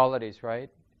visceral qualities, right,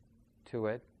 to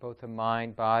it, both a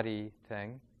mind-body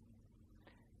thing.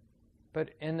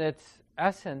 But in its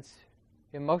essence,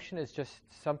 emotion is just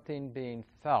something being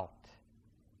felt,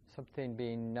 something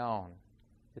being known.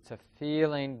 It's a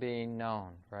feeling being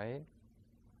known, right?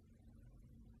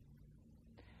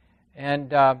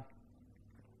 And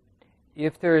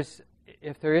if there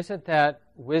isn't that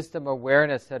wisdom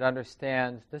awareness that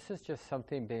understands this is just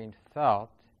something being felt,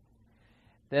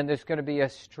 then there's going to be a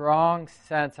strong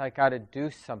sense, I got to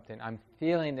do something. I'm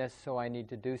feeling this, so I need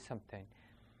to do something.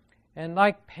 And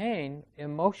like pain,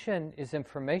 emotion is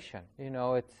information.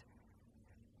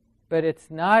 But it's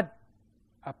not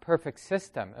a perfect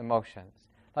system, emotions.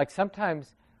 Like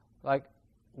sometimes, like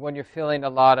when you're feeling a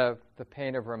lot of the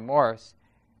pain of remorse,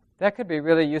 that could be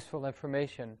really useful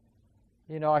information.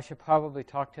 I should probably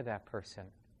talk to that person.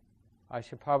 I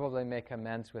should probably make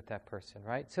amends with that person,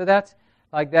 right? So that's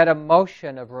like that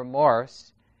emotion of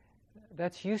remorse,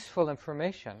 that's useful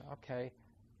information. Okay,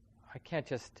 I can't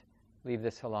just leave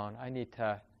this alone. I need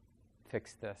to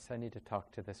fix this. I need to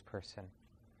talk to this person.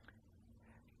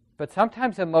 But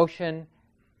sometimes emotion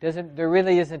there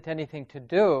really isn't anything to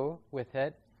do with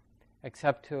it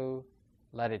except to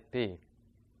let it be.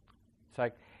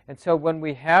 And so when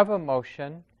we have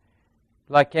emotion,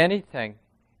 like anything,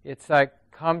 it's like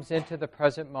comes into the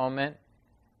present moment,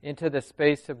 into the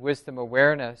space of wisdom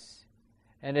awareness,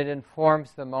 and it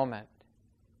informs the moment.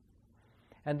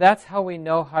 And that's how we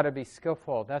know how to be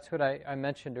skillful. That's what I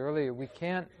mentioned earlier. We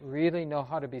can't really know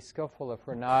how to be skillful if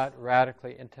we're not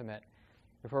radically intimate.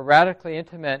 If we're radically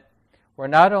intimate, we're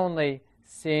not only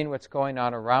seeing what's going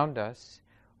on around us,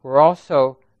 we're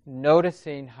also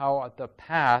noticing how the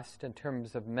past, in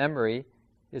terms of memory,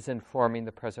 is informing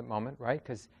the present moment, right?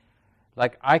 Because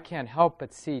I can't help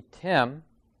but see Tim,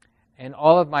 and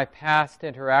all of my past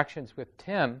interactions with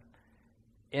Tim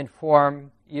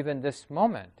inform even this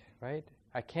moment, right?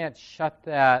 I can't shut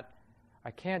the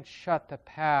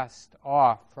past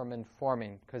off from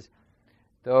informing, because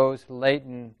those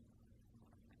latent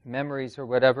memories or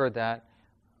whatever that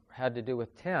had to do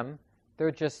with Tim,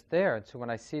 they're just there. And so when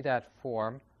I see that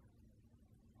form,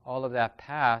 all of that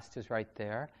past is right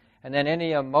there. And then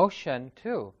any emotion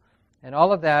too. And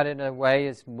all of that in a way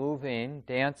is moving,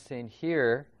 dancing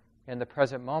here in the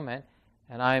present moment.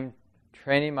 And I'm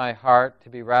training my heart to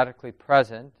be radically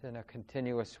present in a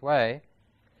continuous way.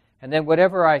 And then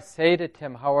whatever I say to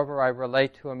Tim, however I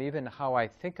relate to him, even how I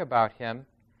think about him,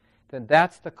 then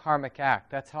that's the karmic act.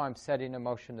 That's how I'm setting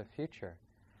emotion in the future.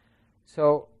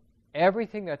 So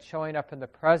everything that's showing up in the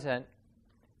present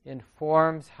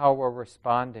informs how we're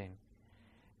responding.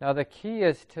 Now the key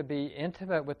is to be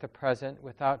intimate with the present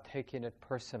without taking it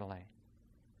personally,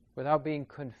 without being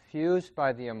confused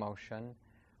by the emotion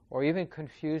or even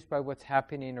confused by what's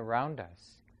happening around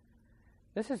us.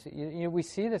 This is, we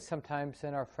see this sometimes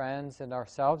in our friends and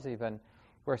ourselves even,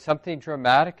 where something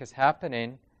dramatic is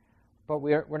happening, but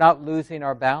we're not losing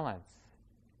our balance.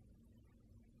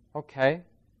 Okay,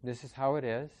 this is how it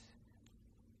is.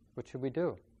 What should we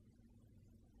do?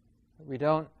 We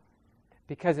don't,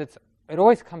 because it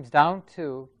always comes down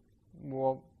to,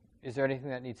 well, is there anything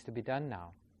that needs to be done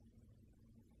now?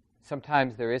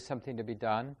 Sometimes there is something to be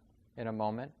done in a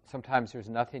moment. Sometimes there's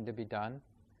nothing to be done.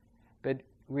 But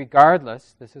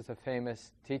regardless, this is a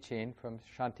famous teaching from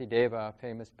Shantideva, a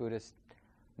famous Buddhist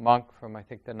monk from, I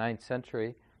think, the 9th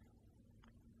century.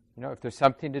 If there's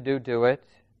something to do, do it.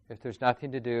 If there's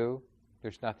nothing to do,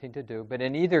 there's nothing to do. But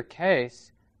in either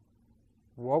case,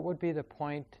 what would be the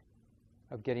point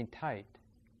of getting tight?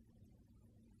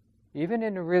 Even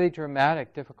in a really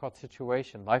dramatic, difficult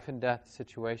situation, life and death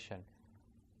situation,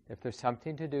 if there's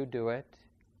something to do, do it.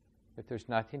 If there's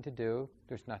nothing to do,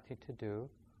 there's nothing to do.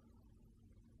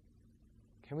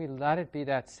 Can we let it be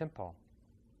that simple?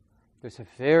 There's a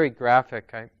very graphic,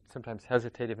 I sometimes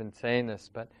hesitate even saying this,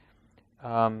 but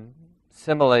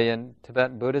simile in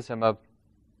Tibetan Buddhism of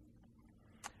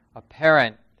a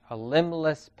parent, a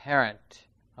limbless parent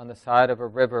on the side of a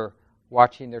river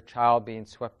watching their child being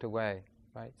swept away,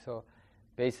 right? So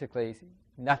basically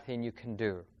nothing you can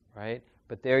do, right?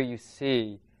 But there you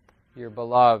see your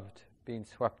beloved being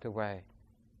swept away.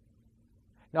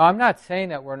 Now, I'm not saying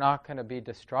that we're not going to be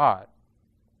distraught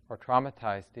or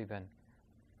traumatized even,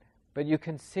 but you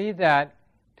can see that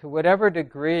to whatever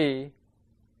degree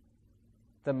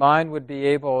the mind would be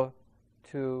able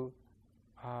to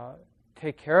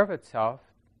take care of itself,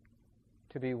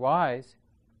 to be wise,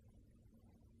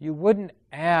 you wouldn't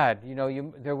add,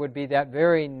 there would be that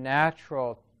very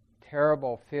natural,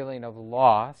 terrible feeling of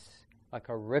loss, like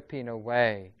a ripping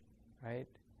away, right?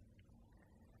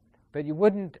 But you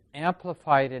wouldn't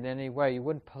amplify it in any way. You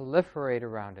wouldn't proliferate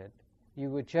around it. You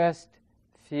would just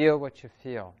feel what you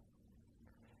feel.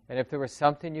 And if there was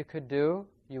something you could do,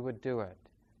 you would do it.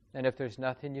 And if there's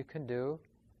nothing you can do,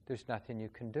 there's nothing you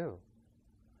can do.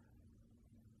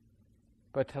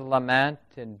 But to lament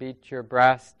and beat your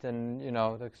breast and,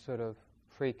 to sort of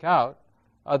freak out,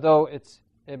 although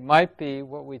it might be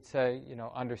what we'd say,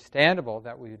 understandable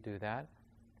that we would do that,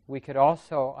 we could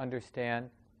also understand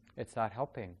it's not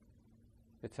helping.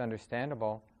 It's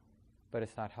understandable, but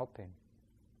it's not helping.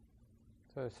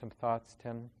 So some thoughts,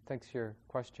 Tim. Thanks for your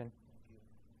question.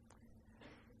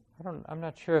 I'm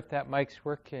not sure if that mic's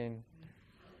working,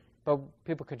 but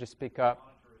people could just speak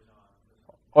up.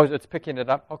 Oh, it's picking it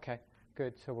up? Okay,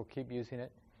 good. So we'll keep using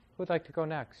it. Who'd like to go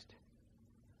next?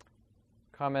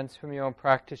 Comments from your own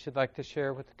practice you'd like to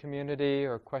share with the community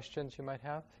or questions you might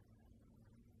have?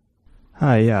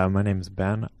 Hi, yeah, my name's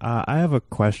Ben. I have a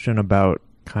question about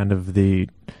kind of the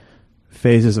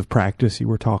phases of practice you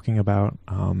were talking about,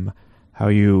 how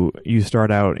you start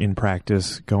out in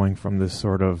practice going from this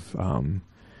sort of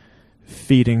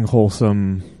feeding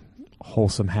wholesome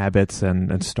habits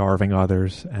and starving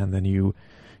others, and then you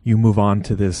move on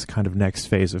to this kind of next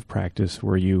phase of practice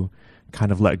where you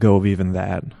kind of let go of even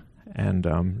that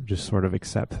and just sort of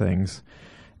accept things.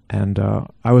 And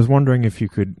I was wondering if you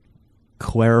could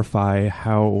clarify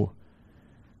how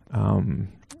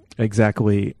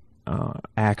exactly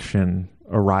action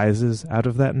arises out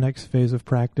of that next phase of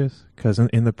practice, because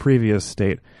in the previous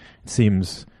state it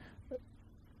seems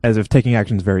as if taking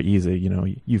action is very easy.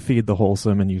 You feed the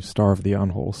wholesome and you starve the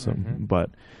unwholesome. Mm-hmm.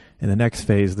 But in the next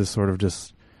phase, this sort of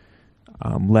just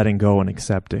letting go and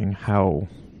accepting how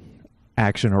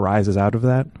action arises out of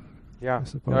that. Yeah,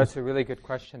 that's a really good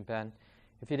question, Ben.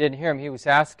 If you didn't hear him, he was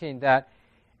asking that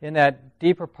in that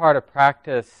deeper part of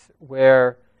practice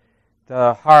where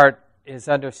the heart is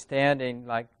understanding,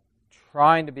 like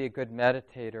trying to be a good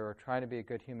meditator or trying to be a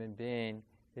good human being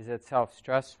is itself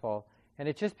stressful. And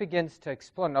it just begins to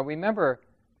explore. Now remember,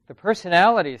 the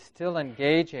personality is still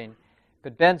engaging,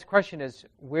 but Ben's question is,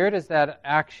 where does that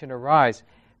action arise?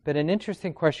 But an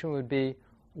interesting question would be,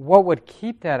 what would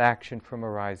keep that action from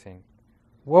arising?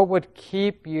 What would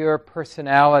keep your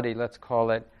personality, let's call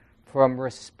it, from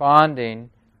responding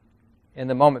in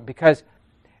the moment? Because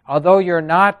although you're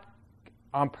not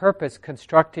on purpose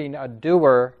constructing a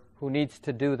doer who needs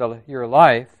to do your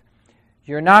life,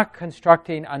 you're not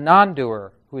constructing a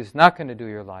non-doer who is not going to do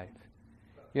your life.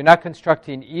 You're not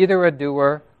constructing either a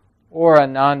doer or a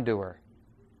non-doer.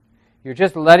 You're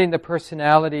just letting the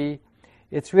personality,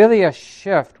 it's really a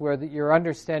shift where you're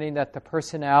understanding that the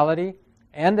personality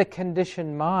and the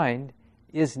conditioned mind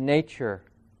is nature,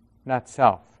 not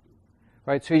self.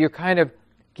 Right? So you're kind of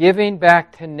giving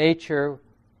back to nature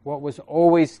what was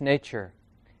always nature.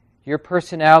 Your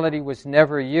personality was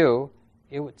never you.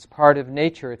 It's part of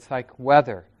nature. It's like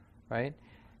weather, right?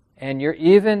 And you're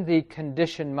even the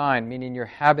conditioned mind, meaning your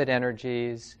habit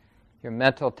energies, your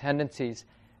mental tendencies,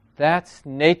 That's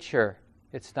nature.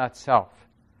 It's not self.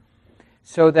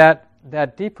 So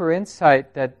that deeper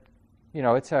insight that,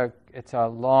 it's a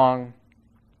long,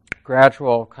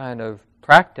 gradual kind of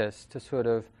practice to sort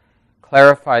of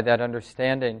clarify that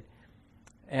understanding.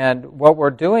 And what we're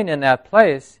doing in that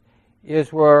place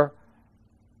is we're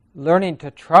learning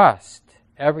to trust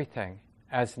everything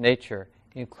as nature,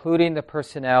 including the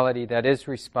personality that is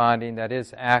responding, that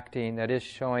is acting, that is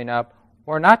showing up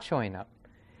or not showing up.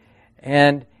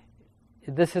 And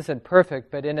this isn't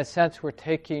perfect, but in a sense we're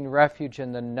taking refuge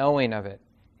in the knowing of it,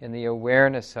 in the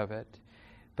awareness of it.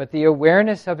 But the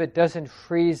awareness of it doesn't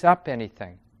freeze up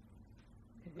anything.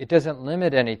 It doesn't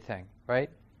limit anything, right?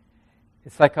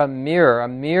 It's like a mirror. A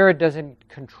mirror doesn't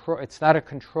control, it's not a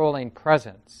controlling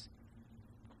presence.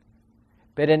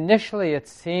 But initially it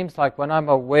seems like when I'm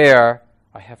aware,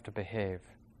 I have to behave,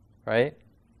 right?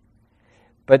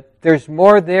 But there's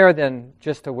more there than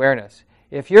just awareness.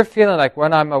 If you're feeling like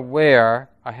when I'm aware,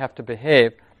 I have to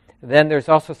behave, then there's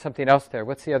also something else there.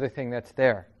 What's the other thing that's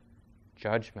there?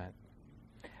 Judgment.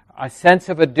 A sense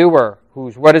of a doer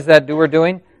what is that doer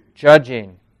doing?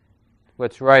 Judging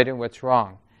what's right and what's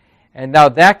wrong. And now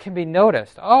that can be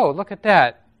noticed. Oh, look at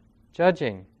that.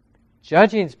 Judging.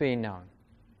 Judging's being known,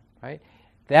 right?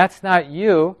 That's not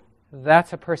you.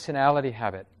 That's a personality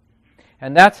habit.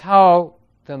 And that's how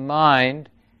the mind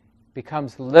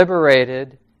becomes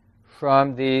liberated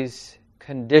from these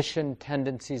conditioned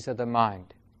tendencies of the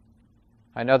mind.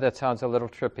 I know that sounds a little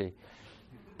trippy,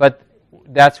 but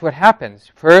that's what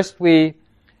happens. First we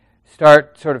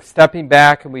start sort of stepping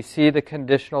back and we see the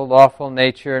conditional lawful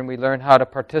nature and we learn how to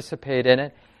participate in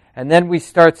it. And then we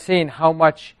start seeing how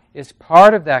much is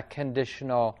part of that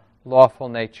conditional lawful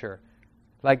nature.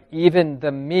 Like even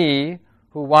the me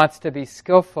who wants to be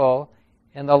skillful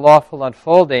in the lawful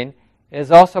unfolding is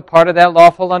also part of that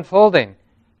lawful unfolding.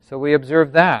 So we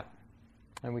observe that.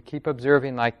 And we keep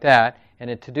observing like that.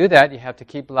 And to do that, you have to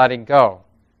keep letting go.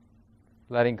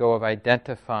 Letting go of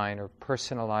identifying or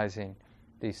personalizing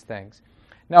these things.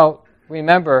 Now,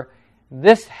 remember,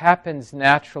 this happens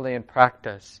naturally in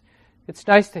practice. It's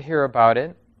nice to hear about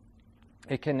it.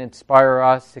 It can inspire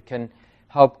us. It can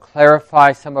help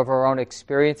clarify some of our own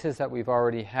experiences that we've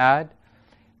already had.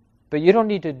 But you don't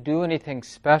need to do anything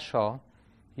special.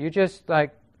 You just,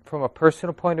 from a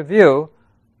personal point of view,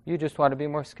 you just want to be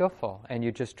more skillful. And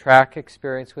you just track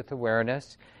experience with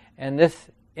awareness. And this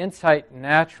insight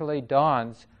naturally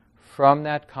dawns from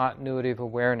that continuity of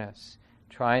awareness,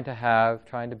 trying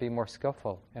to be more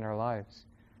skillful in our lives.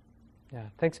 Yeah,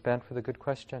 thanks, Ben, for the good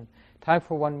question. Time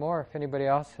for one more. If anybody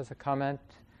else has a comment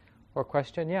or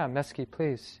question. Yeah, Mesky,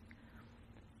 please.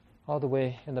 All the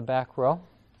way in the back row.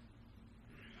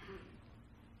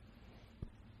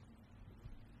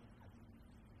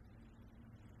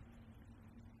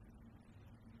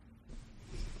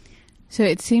 So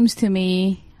it seems to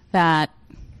me that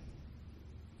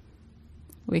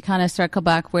we kind of circle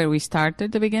back where we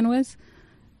started to begin with.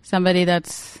 Somebody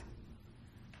that's,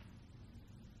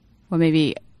 well,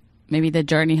 maybe the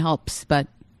journey helps, but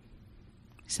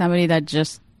somebody that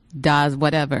just does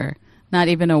whatever, not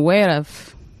even aware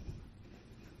of,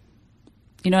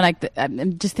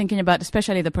 I'm just thinking about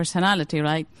especially the personality,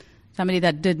 right? Somebody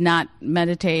that did not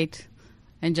meditate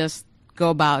and just go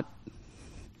about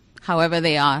however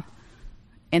they are.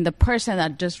 And the person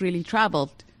that just really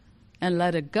traveled and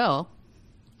let it go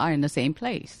are in the same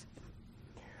place,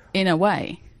 in a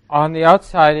way. On the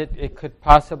outside, it could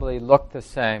possibly look the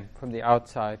same from the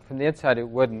outside. From the inside, it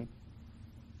wouldn't.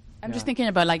 I'm just thinking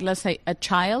about, let's say, a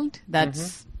child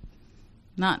that's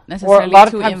not necessarily too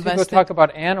invested. Or a lot of times people talk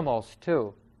about animals,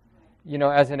 too,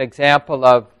 as an example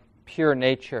of pure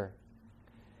nature.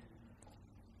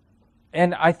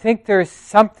 And I think there's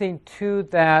something to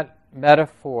that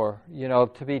metaphor,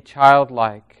 to be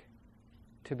childlike,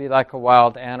 to be like a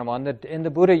wild animal. And the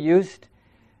Buddha used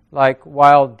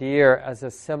wild deer as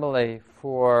a simile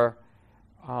for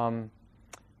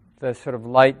the sort of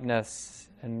lightness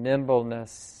and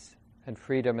nimbleness and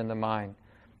freedom in the mind.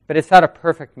 But it's not a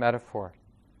perfect metaphor,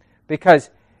 because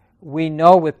we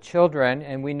know with children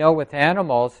and we know with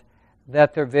animals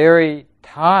that they're very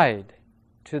tied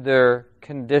to their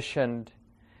conditioned,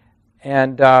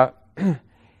 and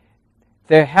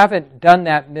they haven't done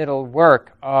that middle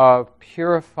work of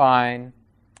purifying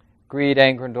greed,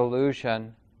 anger, and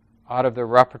delusion out of their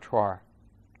repertoire,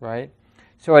 right?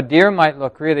 So a deer might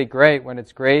look really great when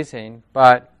it's grazing,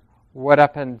 but what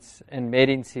happens in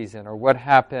mating season, or what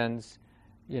happens,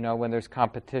 when there's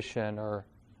competition, or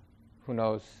who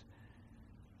knows?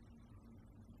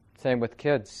 Same with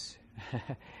kids,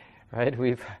 right?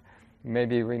 We've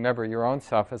maybe remember your own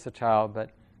self as a child,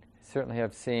 but certainly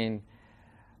have seen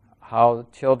how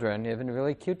children, even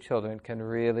really cute children, can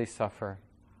really suffer.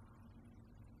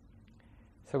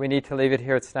 So we need to leave it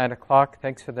here. It's 9 o'clock.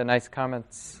 Thanks for the nice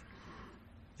comments.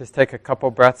 Just take a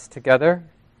couple breaths together.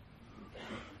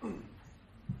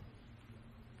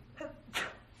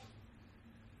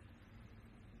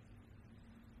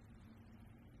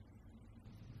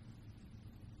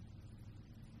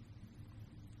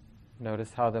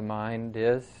 Notice how the mind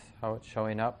is, how it's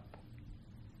showing up,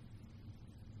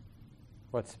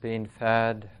 what's being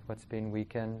fed, what's being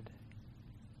weakened.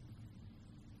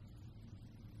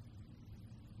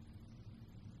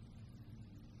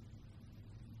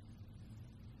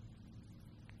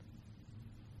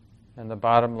 And the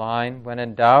bottom line, when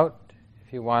in doubt,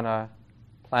 if you want to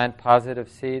plant positive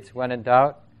seeds, when in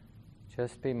doubt,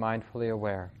 just be mindfully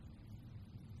aware.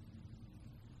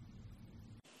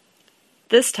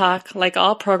 This talk, like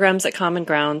all programs at Common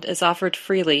Ground, is offered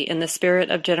freely in the spirit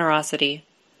of generosity.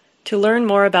 To learn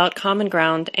more about Common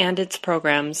Ground and its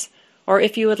programs, or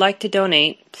if you would like to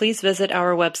donate, please visit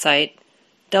our website,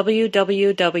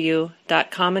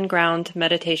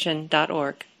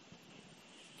 www.commongroundmeditation.org.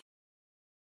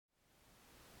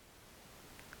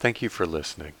 Thank you for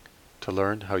listening. To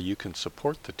learn how you can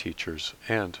support the teachers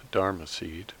and Dharma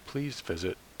Seed, please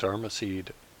visit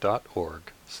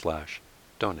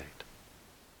dharmaseed.org/donate.